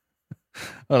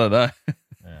don't know.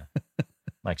 Yeah.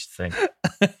 Makes you think.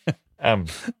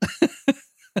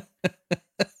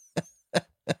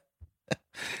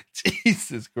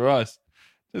 Jesus Christ.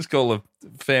 Just call a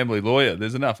family lawyer.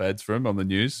 There's enough ads for him on the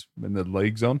news when the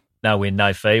league's on. No win,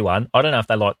 no fee one. I don't know if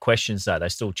they like questions, though. They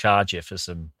still charge you for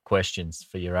some questions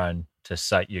for your own, to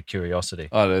sate your curiosity.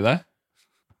 Oh, do they?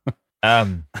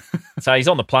 So he's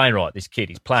on the plane, right, this kid.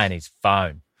 He's playing his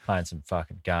phone, playing some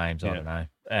fucking games, I don't know.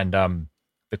 And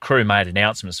the crew made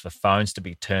announcements for phones to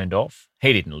be turned off.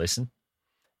 He didn't listen.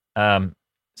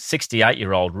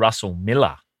 68-year-old Russell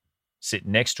Miller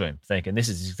sitting next to him thinking this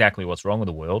is exactly what's wrong with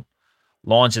the world.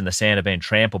 Lines in the sand have been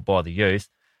trampled by the youth,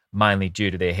 mainly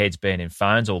due to their heads being in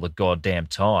phones all the goddamn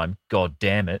time. God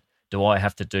damn it. Do I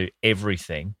have to do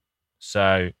everything?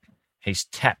 So he's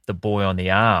tapped the boy on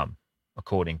the arm,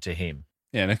 according to him.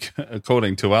 Yeah, and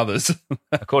according to others.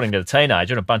 According to the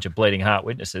teenager and a bunch of bleeding heart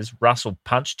witnesses, Russell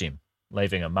punched him,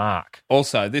 leaving a mark.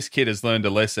 Also, this kid has learned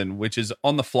a lesson, which is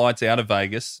on the flights out of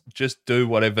Vegas, just do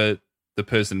whatever the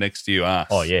person next to you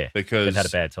asks. Oh, yeah. Because they've had a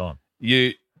bad time.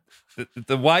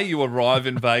 The way you arrive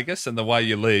in Vegas and the way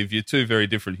you leave, you're two very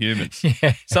different humans.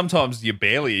 Yeah. Sometimes you're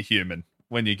barely a human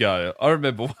when you go. I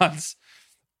remember once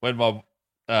when my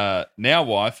now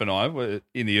wife and I were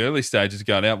in the early stages of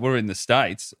going out, we're in the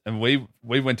States, and we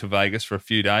went to Vegas for a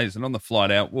few days, and on the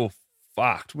flight out, we're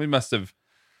fucked. We must have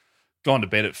gone to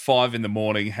bed at 5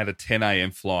 a.m, had a 10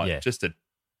 a.m. flight, just a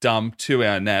dumb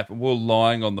 2-hour nap, and we're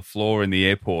lying on the floor in the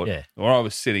airport. Yeah. Or I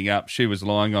was sitting up, she was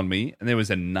lying on me, and there was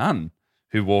a nun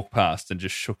who walked past and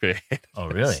just shook her head. Oh,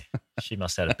 really? She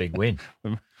must have had a big win.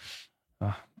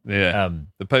 Yeah.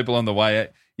 The people on the way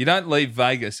out. You don't leave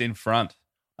Vegas in front.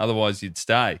 Otherwise, you'd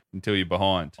stay until you're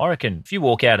behind. I reckon if you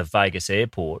walk out of Vegas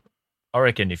airport, I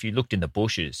reckon if you looked in the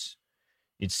bushes,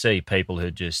 you'd see people who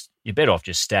you're better off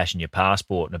just stashing your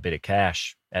passport and a bit of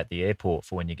cash at the airport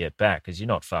for when you get back, because you're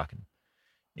not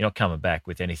coming back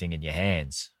with anything in your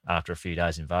hands after a few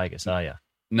days in Vegas, are you?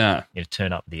 No. You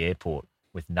turn up at the airport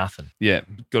with nothing. Yeah,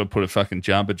 got to put a fucking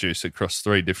Jamba Juice across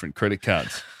 3 different credit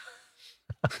cards.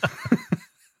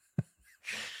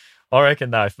 I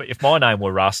reckon, though, if my name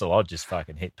were Russell, I'd just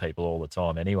fucking hit people all the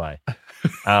time anyway.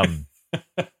 I'll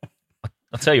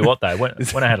tell you what, though,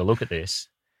 when I had a look at this,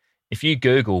 if you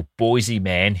Google Boise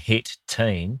man hit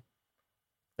teen,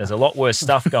 there's a lot worse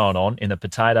stuff going on in the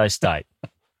potato state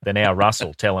than our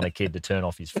Russell telling a kid to turn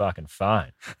off his fucking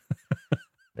phone.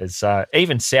 There's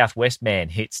even Southwest man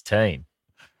hits teen.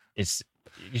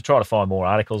 You try to find more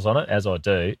articles on it, as I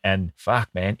do, and fuck,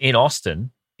 man, in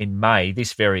Austin in May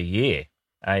this very year,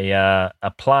 a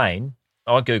plane,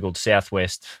 I Googled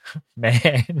Southwest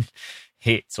man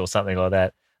hits or something like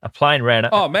that. A plane ran.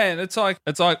 Oh man, it's like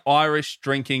Irish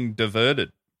drinking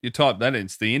diverted. You type that in,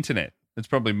 it's the internet. It's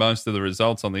probably most of the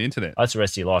results on the internet. That's the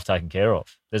rest of your life taken care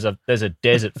of. There's a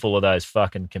desert full of those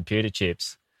fucking computer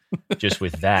chips, just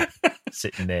with that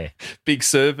sitting there. Big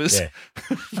servers. Yeah.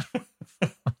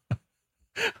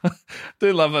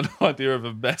 Do love an idea of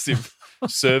a massive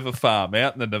server farm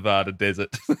out in the Nevada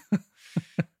desert.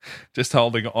 Just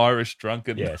holding Irish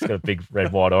drunken. Yeah, it's got a big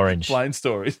red, white, orange. Plane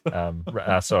stories.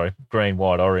 Green,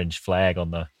 white, orange flag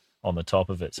on the top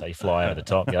of it. So you fly over the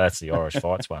top. Yeah, that's the Irish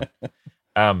Fights one.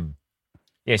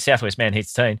 Southwest man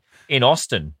hits teen. In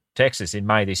Austin, Texas, in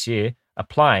May this year, a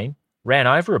plane ran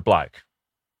over a bloke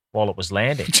while it was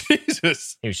landing.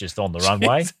 Jesus. He was just on the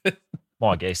runway.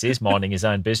 My guess is minding his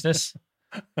own business.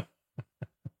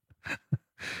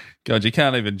 God, you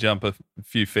can't even jump a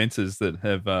few fences that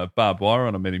have barbed wire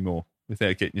on them anymore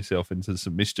without getting yourself into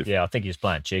some mischief. Yeah, I think he was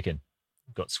playing chicken.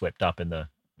 Got swept up in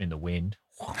the wind.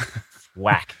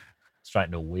 Whack. Straight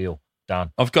into a wheel.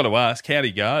 Done. I've got to ask, how'd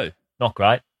he go? Not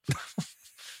great.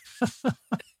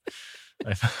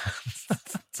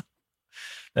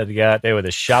 Had to go out there with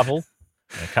a shovel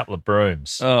and a couple of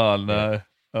brooms. Oh, no.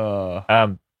 Yeah.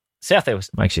 Oh.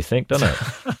 Southwest makes you think, doesn't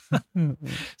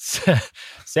it?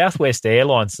 Southwest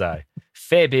Airlines, though,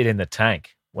 fair bit in the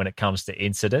tank when it comes to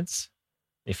incidents.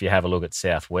 If you have a look at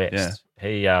Southwest,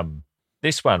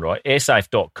 this one, right?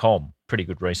 Airsafe.com, pretty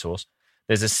good resource.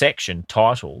 There's a section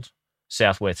titled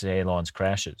Southwest Airlines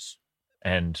crashes,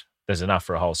 and there's enough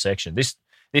for a whole section.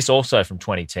 This also from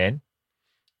 2010.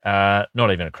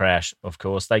 Not even a crash, of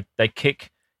course. They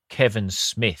kick Kevin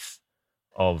Smith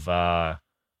of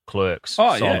Clerks.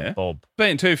 Oh, Silent Bob.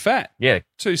 Being too fat. Yeah.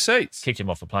 2 seats. Kicked him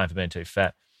off the plane for being too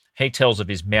fat. He tells of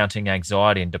his mounting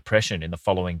anxiety and depression in the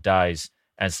following days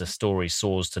as the story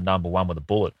soars to number 1 with a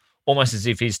bullet. Almost as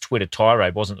if his Twitter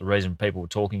tirade wasn't the reason people were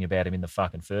talking about him in the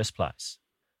fucking first place.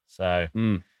 So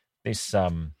this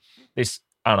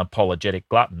unapologetic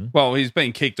glutton. Well, he's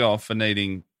been kicked off for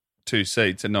needing 2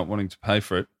 seats and not wanting to pay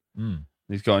for it.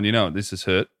 He's gone, you know what, this has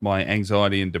hurt my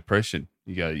anxiety and depression.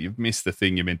 You go, you've missed the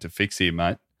thing you're meant to fix here,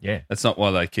 mate. Yeah. That's not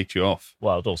why they kicked you off.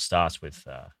 Well, it all starts with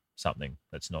something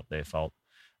that's not their fault.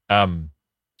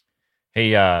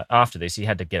 He after this, he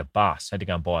had to get a bus, had to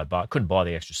go and buy a bus. Couldn't buy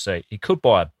the extra seat. He could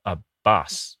buy a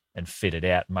bus and fit it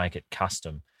out, make it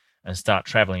custom, and start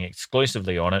travelling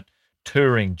exclusively on it,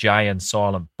 touring Jay and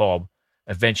Silent Bob,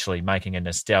 eventually making a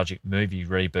nostalgic movie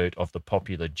reboot of the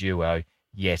popular duo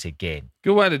yet again.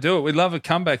 Good way to do it. We love a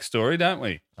comeback story, don't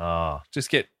we? Oh. Just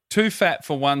get too fat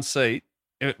for one seat,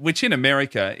 which in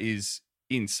America is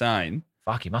insane.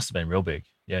 Fuck, he must have been real big.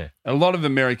 Yeah. A lot of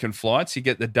American flights, you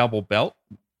get the double belt.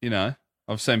 You know,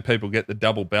 I've seen people get the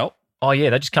double belt. Oh, yeah,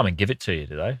 they just come and give it to you,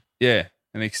 do they? Yeah,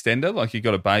 an extender, like you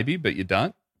got a baby, but you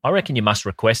don't. I reckon you must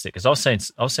request it because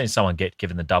I've seen someone get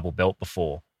given the double belt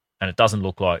before, and it doesn't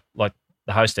look like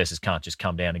the hostesses can't just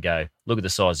come down and go, look at the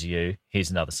size of you,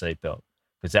 here's another seatbelt,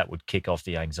 because that would kick off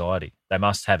the anxiety. They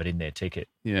must have it in their ticket.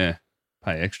 Yeah,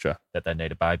 pay extra. That they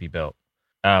need a baby belt.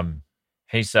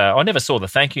 He's I never saw the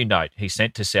thank you note he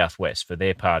sent to Southwest for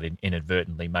their part in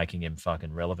inadvertently making him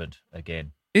fucking relevant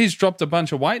again. He's dropped a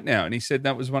bunch of weight now, and he said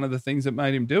that was one of the things that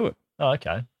made him do it. Oh,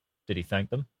 okay. Did he thank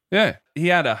them? Yeah, he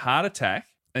had a heart attack,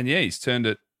 and yeah, he's turned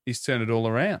it all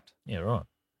around. Yeah, right.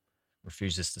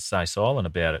 Refuses to stay silent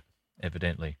about it,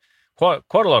 evidently. Quite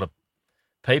a lot of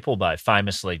people, though,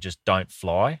 famously just don't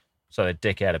fly, so they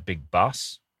deck out a big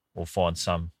bus or find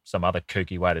some other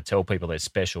kooky way to tell people they're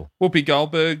special. Whoopi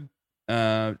Goldberg,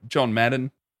 John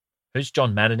Madden. Who's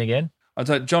John Madden again? I'd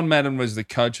say John Madden was the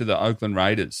coach of the Oakland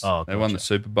Raiders. Oh, they won the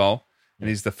Super Bowl, and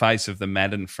he's the face of the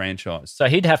Madden franchise. So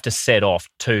he'd have to set off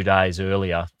 2 days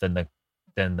earlier than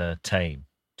the team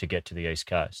to get to the East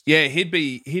Coast. Yeah, he'd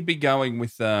be going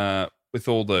with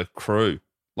all the crew,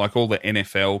 like all the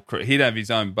NFL crew. He'd have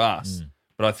his own bus,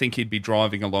 but I think he'd be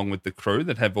driving along with the crew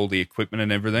that have all the equipment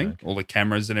and everything, all the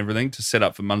cameras and everything to set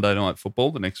up for Monday Night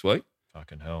Football the next week.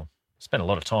 Fucking hell. Spent a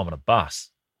lot of time on a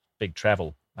bus. Big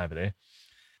travel over there.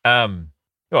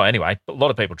 Well, anyway, a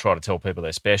lot of people try to tell people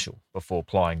they're special before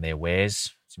plying their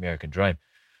wares. It's the American dream.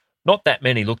 Not that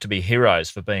many look to be heroes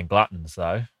for being gluttons,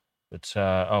 though. But,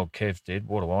 Kev did.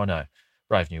 What do I know?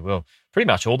 Brave New World. Pretty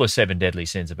much all the 7 deadly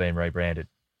sins have been rebranded.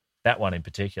 That one in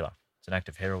particular. It's an act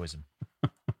of heroism.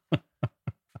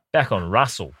 Back on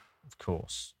Russell, of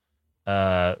course.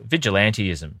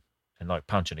 Vigilantism and, like,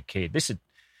 punching a kid. This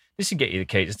would get you the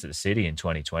keys to the city in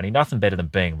 2020. Nothing better than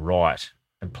being right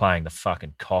and playing the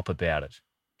fucking cop about it.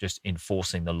 Just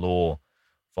enforcing the law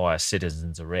via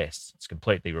citizen's arrest. It's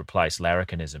completely replaced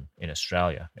larrikinism in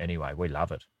Australia. Anyway, we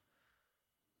love it.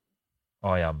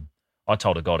 I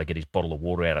told a guy to get his bottle of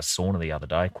water out of sauna the other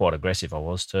day. Quite aggressive I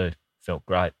was too. Felt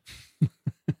great.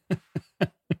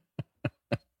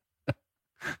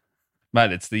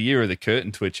 Mate, it's the year of the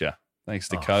curtain twitcher, thanks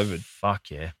to COVID.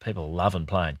 Fuck yeah. People loving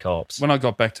playing cops. When I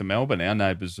got back to Melbourne, our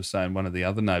neighbours were saying one of the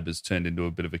other neighbours turned into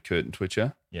a bit of a curtain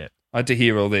twitcher. Yeah. I had to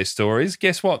hear all their stories.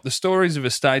 Guess what? The stories of a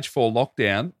stage 4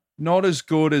 lockdown, not as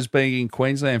good as being in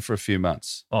Queensland for a few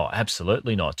months. Oh,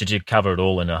 absolutely not. Did you cover it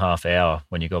all in a half hour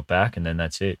when you got back and then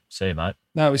that's it? See you, mate.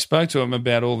 No, we spoke to them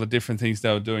about all the different things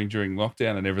they were doing during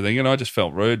lockdown and everything, and I just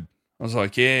felt rude. I was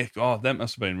like, yeah, God, that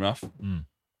must have been rough.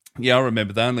 Yeah, I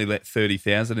remember they only let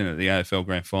 30,000 in at the AFL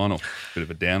Grand Final. Bit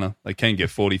of a downer. They can get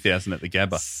 40,000 at the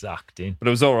Gabba. Sucked in. But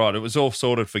it was all right. It was all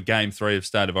sorted for Game 3 of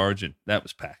State of Origin. That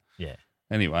was packed. Yeah.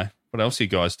 Anyway, what else you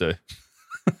guys do?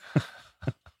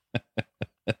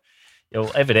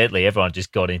 Well, evidently everyone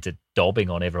just got into dobbing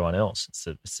on everyone else.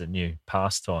 It's a new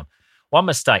pastime. One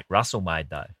mistake Russell made,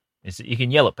 though, is that you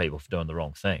can yell at people for doing the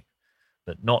wrong thing,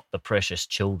 but not the precious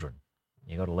children.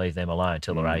 You got to leave them alone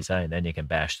until they're 18, then you can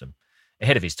bash them.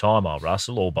 Ahead of his time, old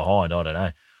Russell, or behind, I don't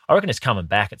know. I reckon it's coming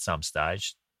back at some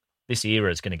stage. This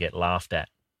era is going to get laughed at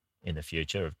in the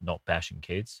future of not bashing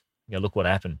kids. You know, look what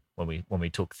happened when we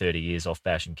took 30 years off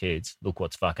bashing kids. Look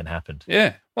what's fucking happened.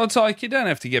 Yeah. Well, it's like you don't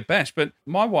have to get bashed, but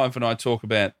my wife and I talk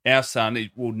about our son.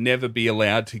 It will never be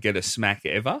allowed to get a smack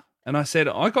ever. And I said,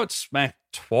 I got smacked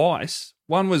twice.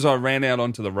 One was I ran out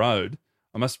onto the road.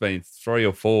 I must have been 3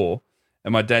 or 4.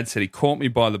 And my dad said he caught me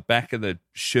by the back of the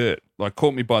shirt, like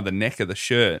caught me by the neck of the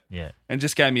shirt, and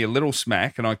just gave me a little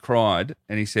smack, and I cried.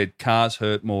 And he said, "Cars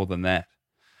hurt more than that."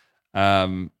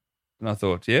 And I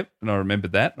thought, yep, and I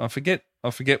remembered that. I forget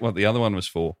what the other one was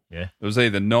for. Yeah, it was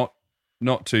either not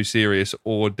too serious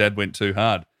or Dad went too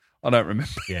hard. I don't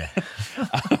remember. Yeah.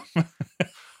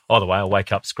 Either way, I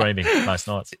wake up screaming most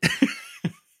nights.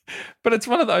 But it's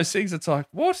one of those things. It's like,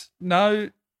 what?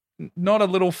 No, not a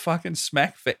little fucking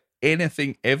smack for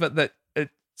anything ever. That it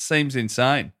seems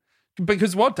insane.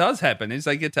 Because what does happen is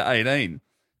they get to 18,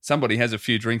 somebody has a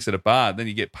few drinks at a bar, then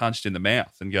you get punched in the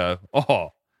mouth and go,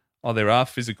 oh, there are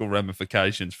physical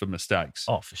ramifications for mistakes.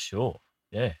 Oh, for sure.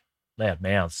 Yeah. Loud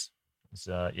mouths. It's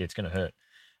going to hurt.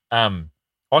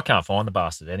 I can't find the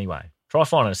bastard anyway. Try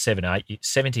finding a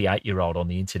 78-year-old on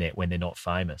the internet when they're not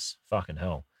famous. Fucking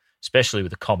hell. Especially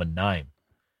with a common name.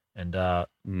 And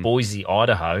Boise,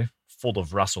 Idaho, full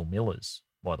of Russell Millers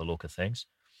by the look of things.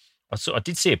 I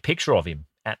did see a picture of him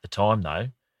at the time, though,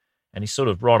 and he's sort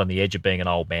of right on the edge of being an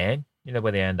old man,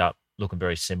 where they end up looking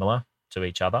very similar to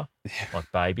each other,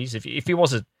 like babies. If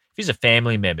he's a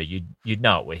family member, you'd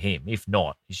know it were him. If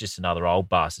not, he's just another old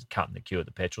bastard cutting the queue at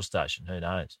the petrol station. Who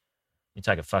knows? You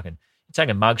take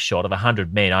a mug shot of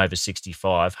 100 men over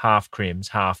 65, half crims,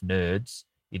 half nerds.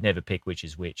 You'd never pick which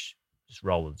is which. Just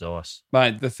roll the dice.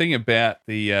 Mate, the thing about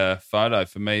the photo,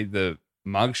 for me, the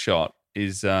mugshot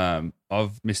is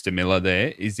of Mr. Miller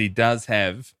there, is he does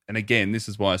have, and again, this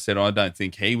is why I said I don't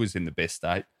think he was in the best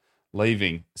state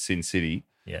leaving Sin City.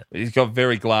 Yeah. He's got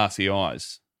very glassy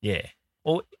eyes. Yeah.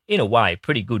 Well, in a way,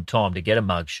 pretty good time to get a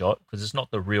mugshot because it's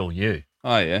not the real you.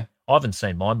 Oh, yeah. I haven't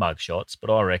seen my mugshots,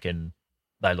 but I reckon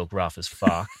they look rough as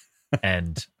fuck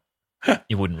and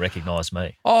you wouldn't recognise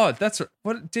me. Oh, that's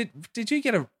what did you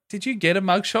get a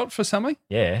mugshot for something?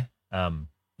 Yeah.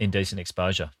 Indecent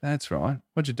exposure. That's right.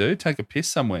 What'd you do? Take a piss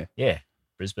somewhere? Yeah.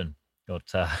 Brisbane. Got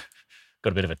a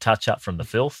bit of a touch up from the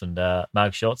filth and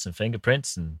mugshots and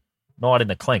fingerprints and night in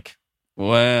the clink.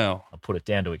 Wow. I put it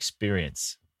down to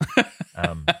experience.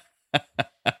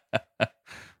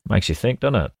 Makes you think,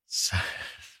 doesn't it? So,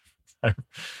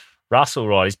 Russell,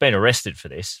 right, he's been arrested for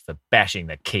this, for bashing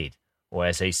the kid, or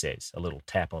as he says, a little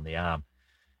tap on the arm.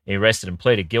 He arrested and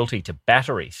pleaded guilty to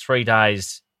battery, 3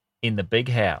 days in the big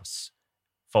house,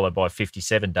 followed by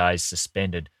 57 days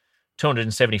suspended,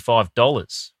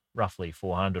 $275, roughly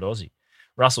 400 Aussie.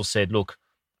 Russell said, look,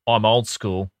 I'm old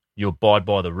school. You abide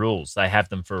by the rules. They have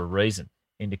them for a reason.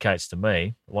 Indicates to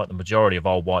me, like the majority of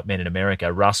old white men in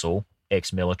America, Russell,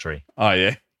 ex-military. Oh,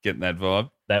 yeah? Getting that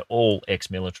vibe? They're all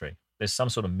ex-military. There's some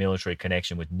sort of military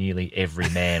connection with nearly every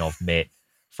man I've met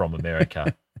from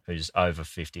America who's over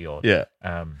 50 odd. Yeah.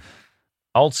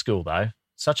 Old school, though,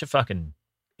 such a fucking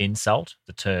insult,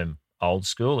 the term old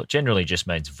school. It generally just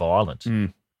means violent.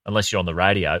 Unless you're on the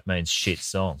radio, it means shit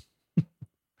song.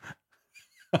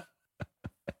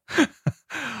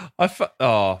 I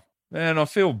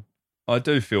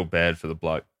do feel bad for the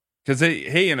bloke because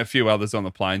he and a few others on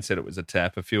the plane said it was a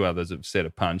tap. A few others have said a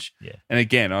punch. Yeah. And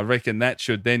again, I reckon that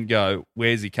should then go,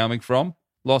 where's he coming from?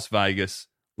 Las Vegas.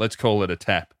 Let's call it a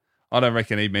tap. I don't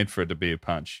reckon he meant for it to be a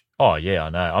punch. Oh, yeah, I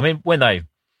know. I mean, when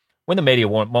the media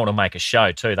want to make a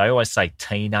show too, they always say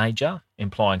teenager,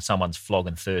 implying someone's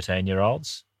flogging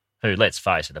 13-year-olds who, let's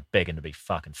face it, are begging to be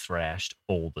fucking thrashed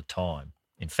all the time.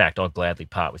 In fact, I'd gladly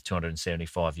part with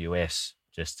 $275 US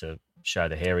just to show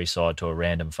the hairy side to a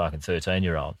random fucking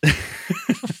 13-year-old.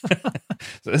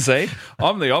 See,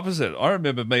 I'm the opposite. I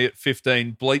remember me at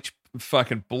 15, bleach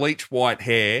white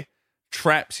hair,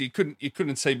 traps. You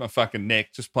couldn't see my fucking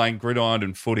neck, just playing gridiron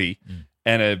and footy,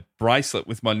 and a bracelet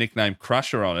with my nickname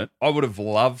Crusher on it. I would have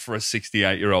loved for a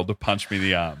 68-year-old to punch me in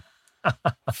the arm.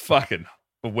 Fucking,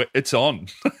 it's on.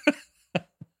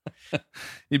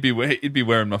 You'd be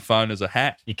wearing my phone as a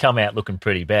hat. You come out looking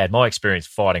pretty bad. My experience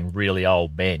fighting really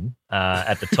old men,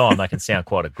 at the time they can sound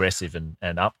quite aggressive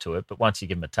and up to it, but once you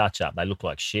give them a touch-up, they look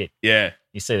like shit. Yeah.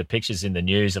 You see the pictures in the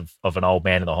news of an old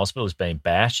man in the hospital who's being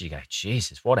bashed. You go,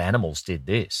 Jesus, what animals did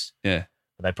this? Yeah.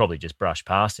 But they probably just brushed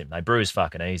past him. They bruise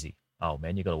fucking easy. Oh,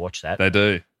 man, you got to watch that. They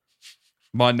do.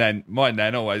 My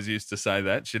nan always used to say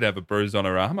that. She'd have a bruise on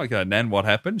her arm. I go, Nan, what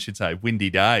happened? She'd say, windy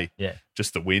day. Yeah.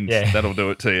 Just the wind. Yeah. That'll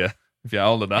do it to you if you're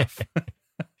old enough.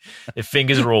 Their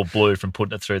fingers are all blue from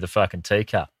putting it through the fucking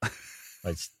teacup.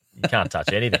 You can't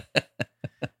touch anything.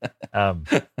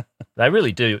 They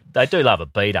really do. They do love a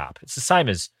beat up. It's the same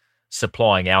as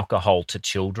supplying alcohol to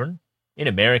children. In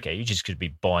America, you just could be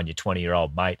buying your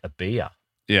 20-year-old mate a beer.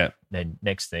 Yeah. Then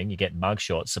next thing, you get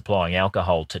mugshots supplying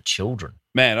alcohol to children.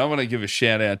 Man, I want to give a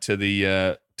shout out to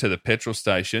the petrol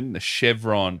station, the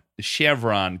Chevron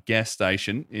gas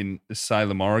station in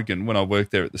Salem, Oregon. When I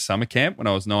worked there at the summer camp when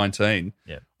I was 19,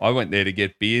 yeah, I went there to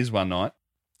get beers one night.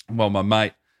 Well, my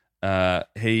mate,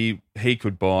 he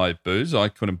could buy booze. I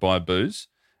couldn't buy booze,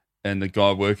 and the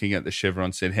guy working at the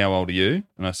Chevron said, "How old are you?"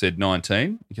 And I said,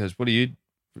 19. He goes, "Where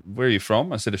are you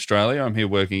from?" I said, "Australia. I'm here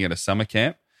working at a summer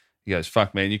camp." He goes,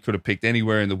 "Fuck, man, you could have picked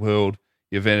anywhere in the world.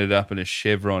 You've ended up in a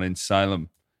Chevron in Salem.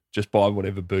 Just buy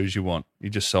whatever booze you want. You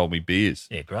just sold me beers."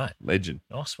 Yeah, great. Legend.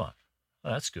 Nice one.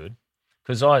 Oh, that's good.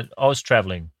 Because I was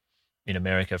travelling in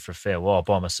America for a fair while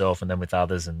by myself and then with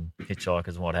others and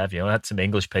hitchhikers and what have you. I had some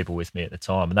English people with me at the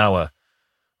time, and they were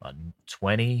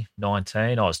 20,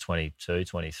 19. I was 22,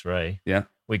 23. Yeah.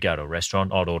 We'd go to a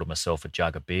restaurant. I'd order myself a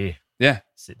jug of beer. Yeah.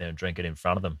 Sit there and drink it in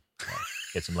front of them.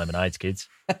 Get some lemonades, kids.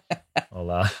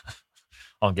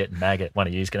 I'm getting maggot. One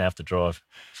of you's going to have to drive.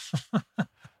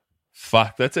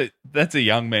 Fuck, that's a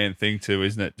young man thing too,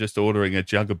 isn't it? Just ordering a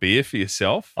jug of beer for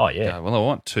yourself. Oh, yeah. Well, I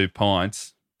want 2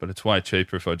 pints, but it's way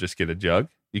cheaper if I just get a jug.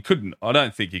 I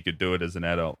don't think you could do it as an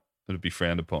adult. It would be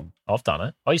frowned upon. I've done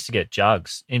it. I used to get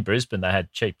jugs. In Brisbane, they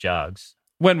had cheap jugs.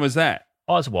 When was that?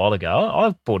 Oh, it was a while ago.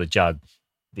 I bought a jug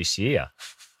this year.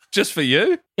 Just for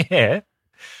you? Yeah.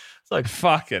 It's like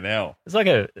fucking hell. It's like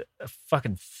a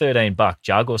fucking $13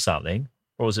 jug or something,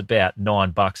 or it was about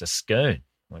 $9 a spoon.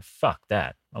 I'm like, fuck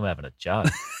that. I'm having a jug.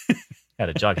 Had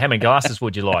a jug. How many glasses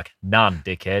would you like? None,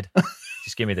 dickhead.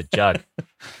 Just give me the jug.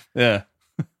 Yeah.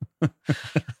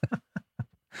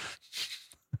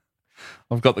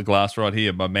 I've got the glass right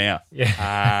here in my mouth.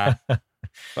 Yeah.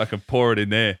 I can pour it in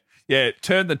there. Yeah,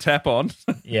 turn the tap on.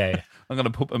 Yeah. I'm going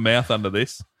to put my mouth under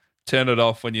this. Turn it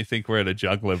off when you think we're at a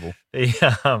jug level.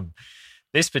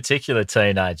 This particular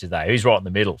teenager, though, he's right in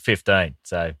the middle, 15,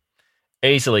 so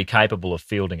easily capable of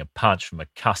fielding a punch from a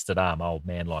custard arm old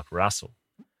man like Russell,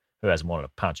 who hasn't wanted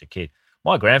to punch a kid.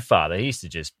 My grandfather, he used to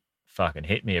just fucking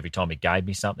hit me every time he gave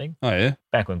me something. Oh, yeah?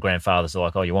 Back when grandfathers were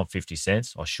like, oh, you want 50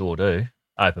 cents? I sure do.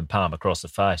 Open palm across the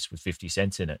face with 50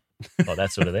 cents in it. Like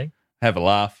that sort of thing. Have a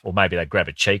laugh. Or maybe they grab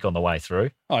a cheek on the way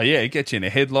through. Oh, yeah, get you in a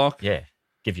headlock. Yeah.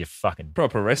 Give you fucking...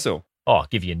 Proper wrestle. Oh,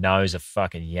 give your nose a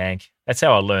fucking yank. That's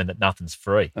how I learned that nothing's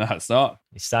free. No, it's not.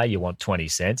 You say you want 20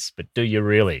 cents, but do you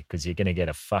really? Because you're going to get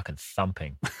a fucking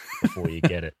thumping before you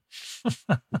get it.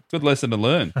 Good lesson to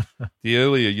learn. The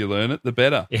earlier you learn it, the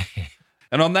better. Yeah.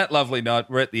 And on that lovely note,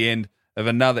 we're at the end of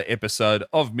another episode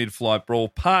of Mid-Flight Brawl,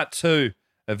 part 2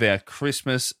 of our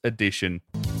Christmas edition.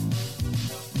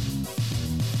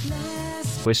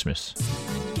 Christmas.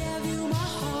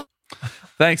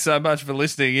 Thanks so much for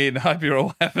listening in. Hope you're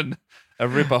all having a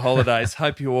ripper holidays.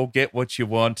 Hope you all get what you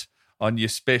want on your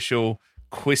special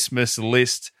Christmas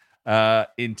list.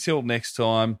 Until next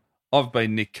time, I've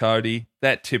been Nick Cody.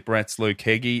 That tip rat's Luke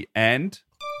Heggie, and...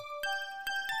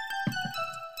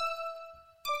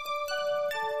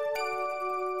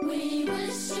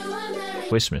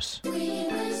 Christmas.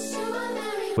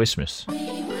 Christmas.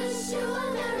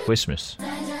 Christmas.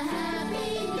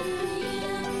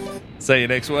 See you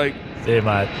next week. See you,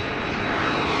 mate.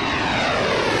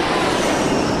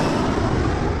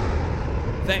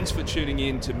 Thanks for tuning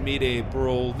in to Mid-Air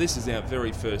Brawl. This is our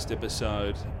very first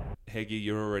episode. Heggie,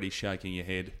 you're already shaking your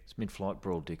head. It's Mid-Flight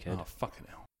Brawl, dickhead. Oh, fucking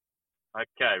hell.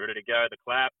 Okay, ready to go. The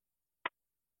clap.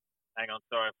 Hang on,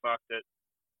 sorry, I fucked it.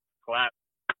 Clap.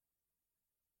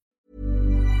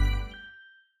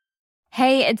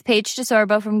 Hey, it's Paige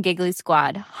DeSorbo from Giggly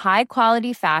Squad. High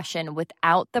quality fashion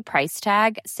without the price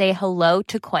tag. Say hello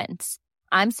to Quince.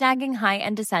 I'm snagging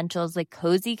high-end essentials like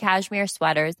cozy cashmere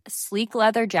sweaters, sleek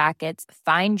leather jackets,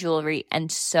 fine jewelry,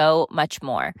 and so much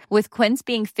more. With Quince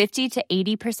being 50 to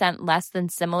 80% less than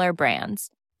similar brands.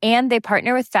 And they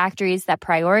partner with factories that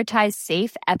prioritize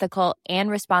safe, ethical, and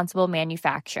responsible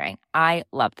manufacturing. I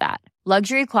love that.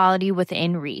 Luxury quality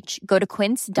within reach. Go to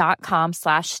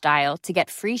quince.com/style to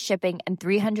get free shipping and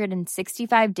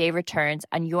 365-day returns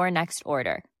on your next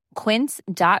order.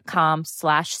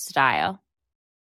 Quince.com/style.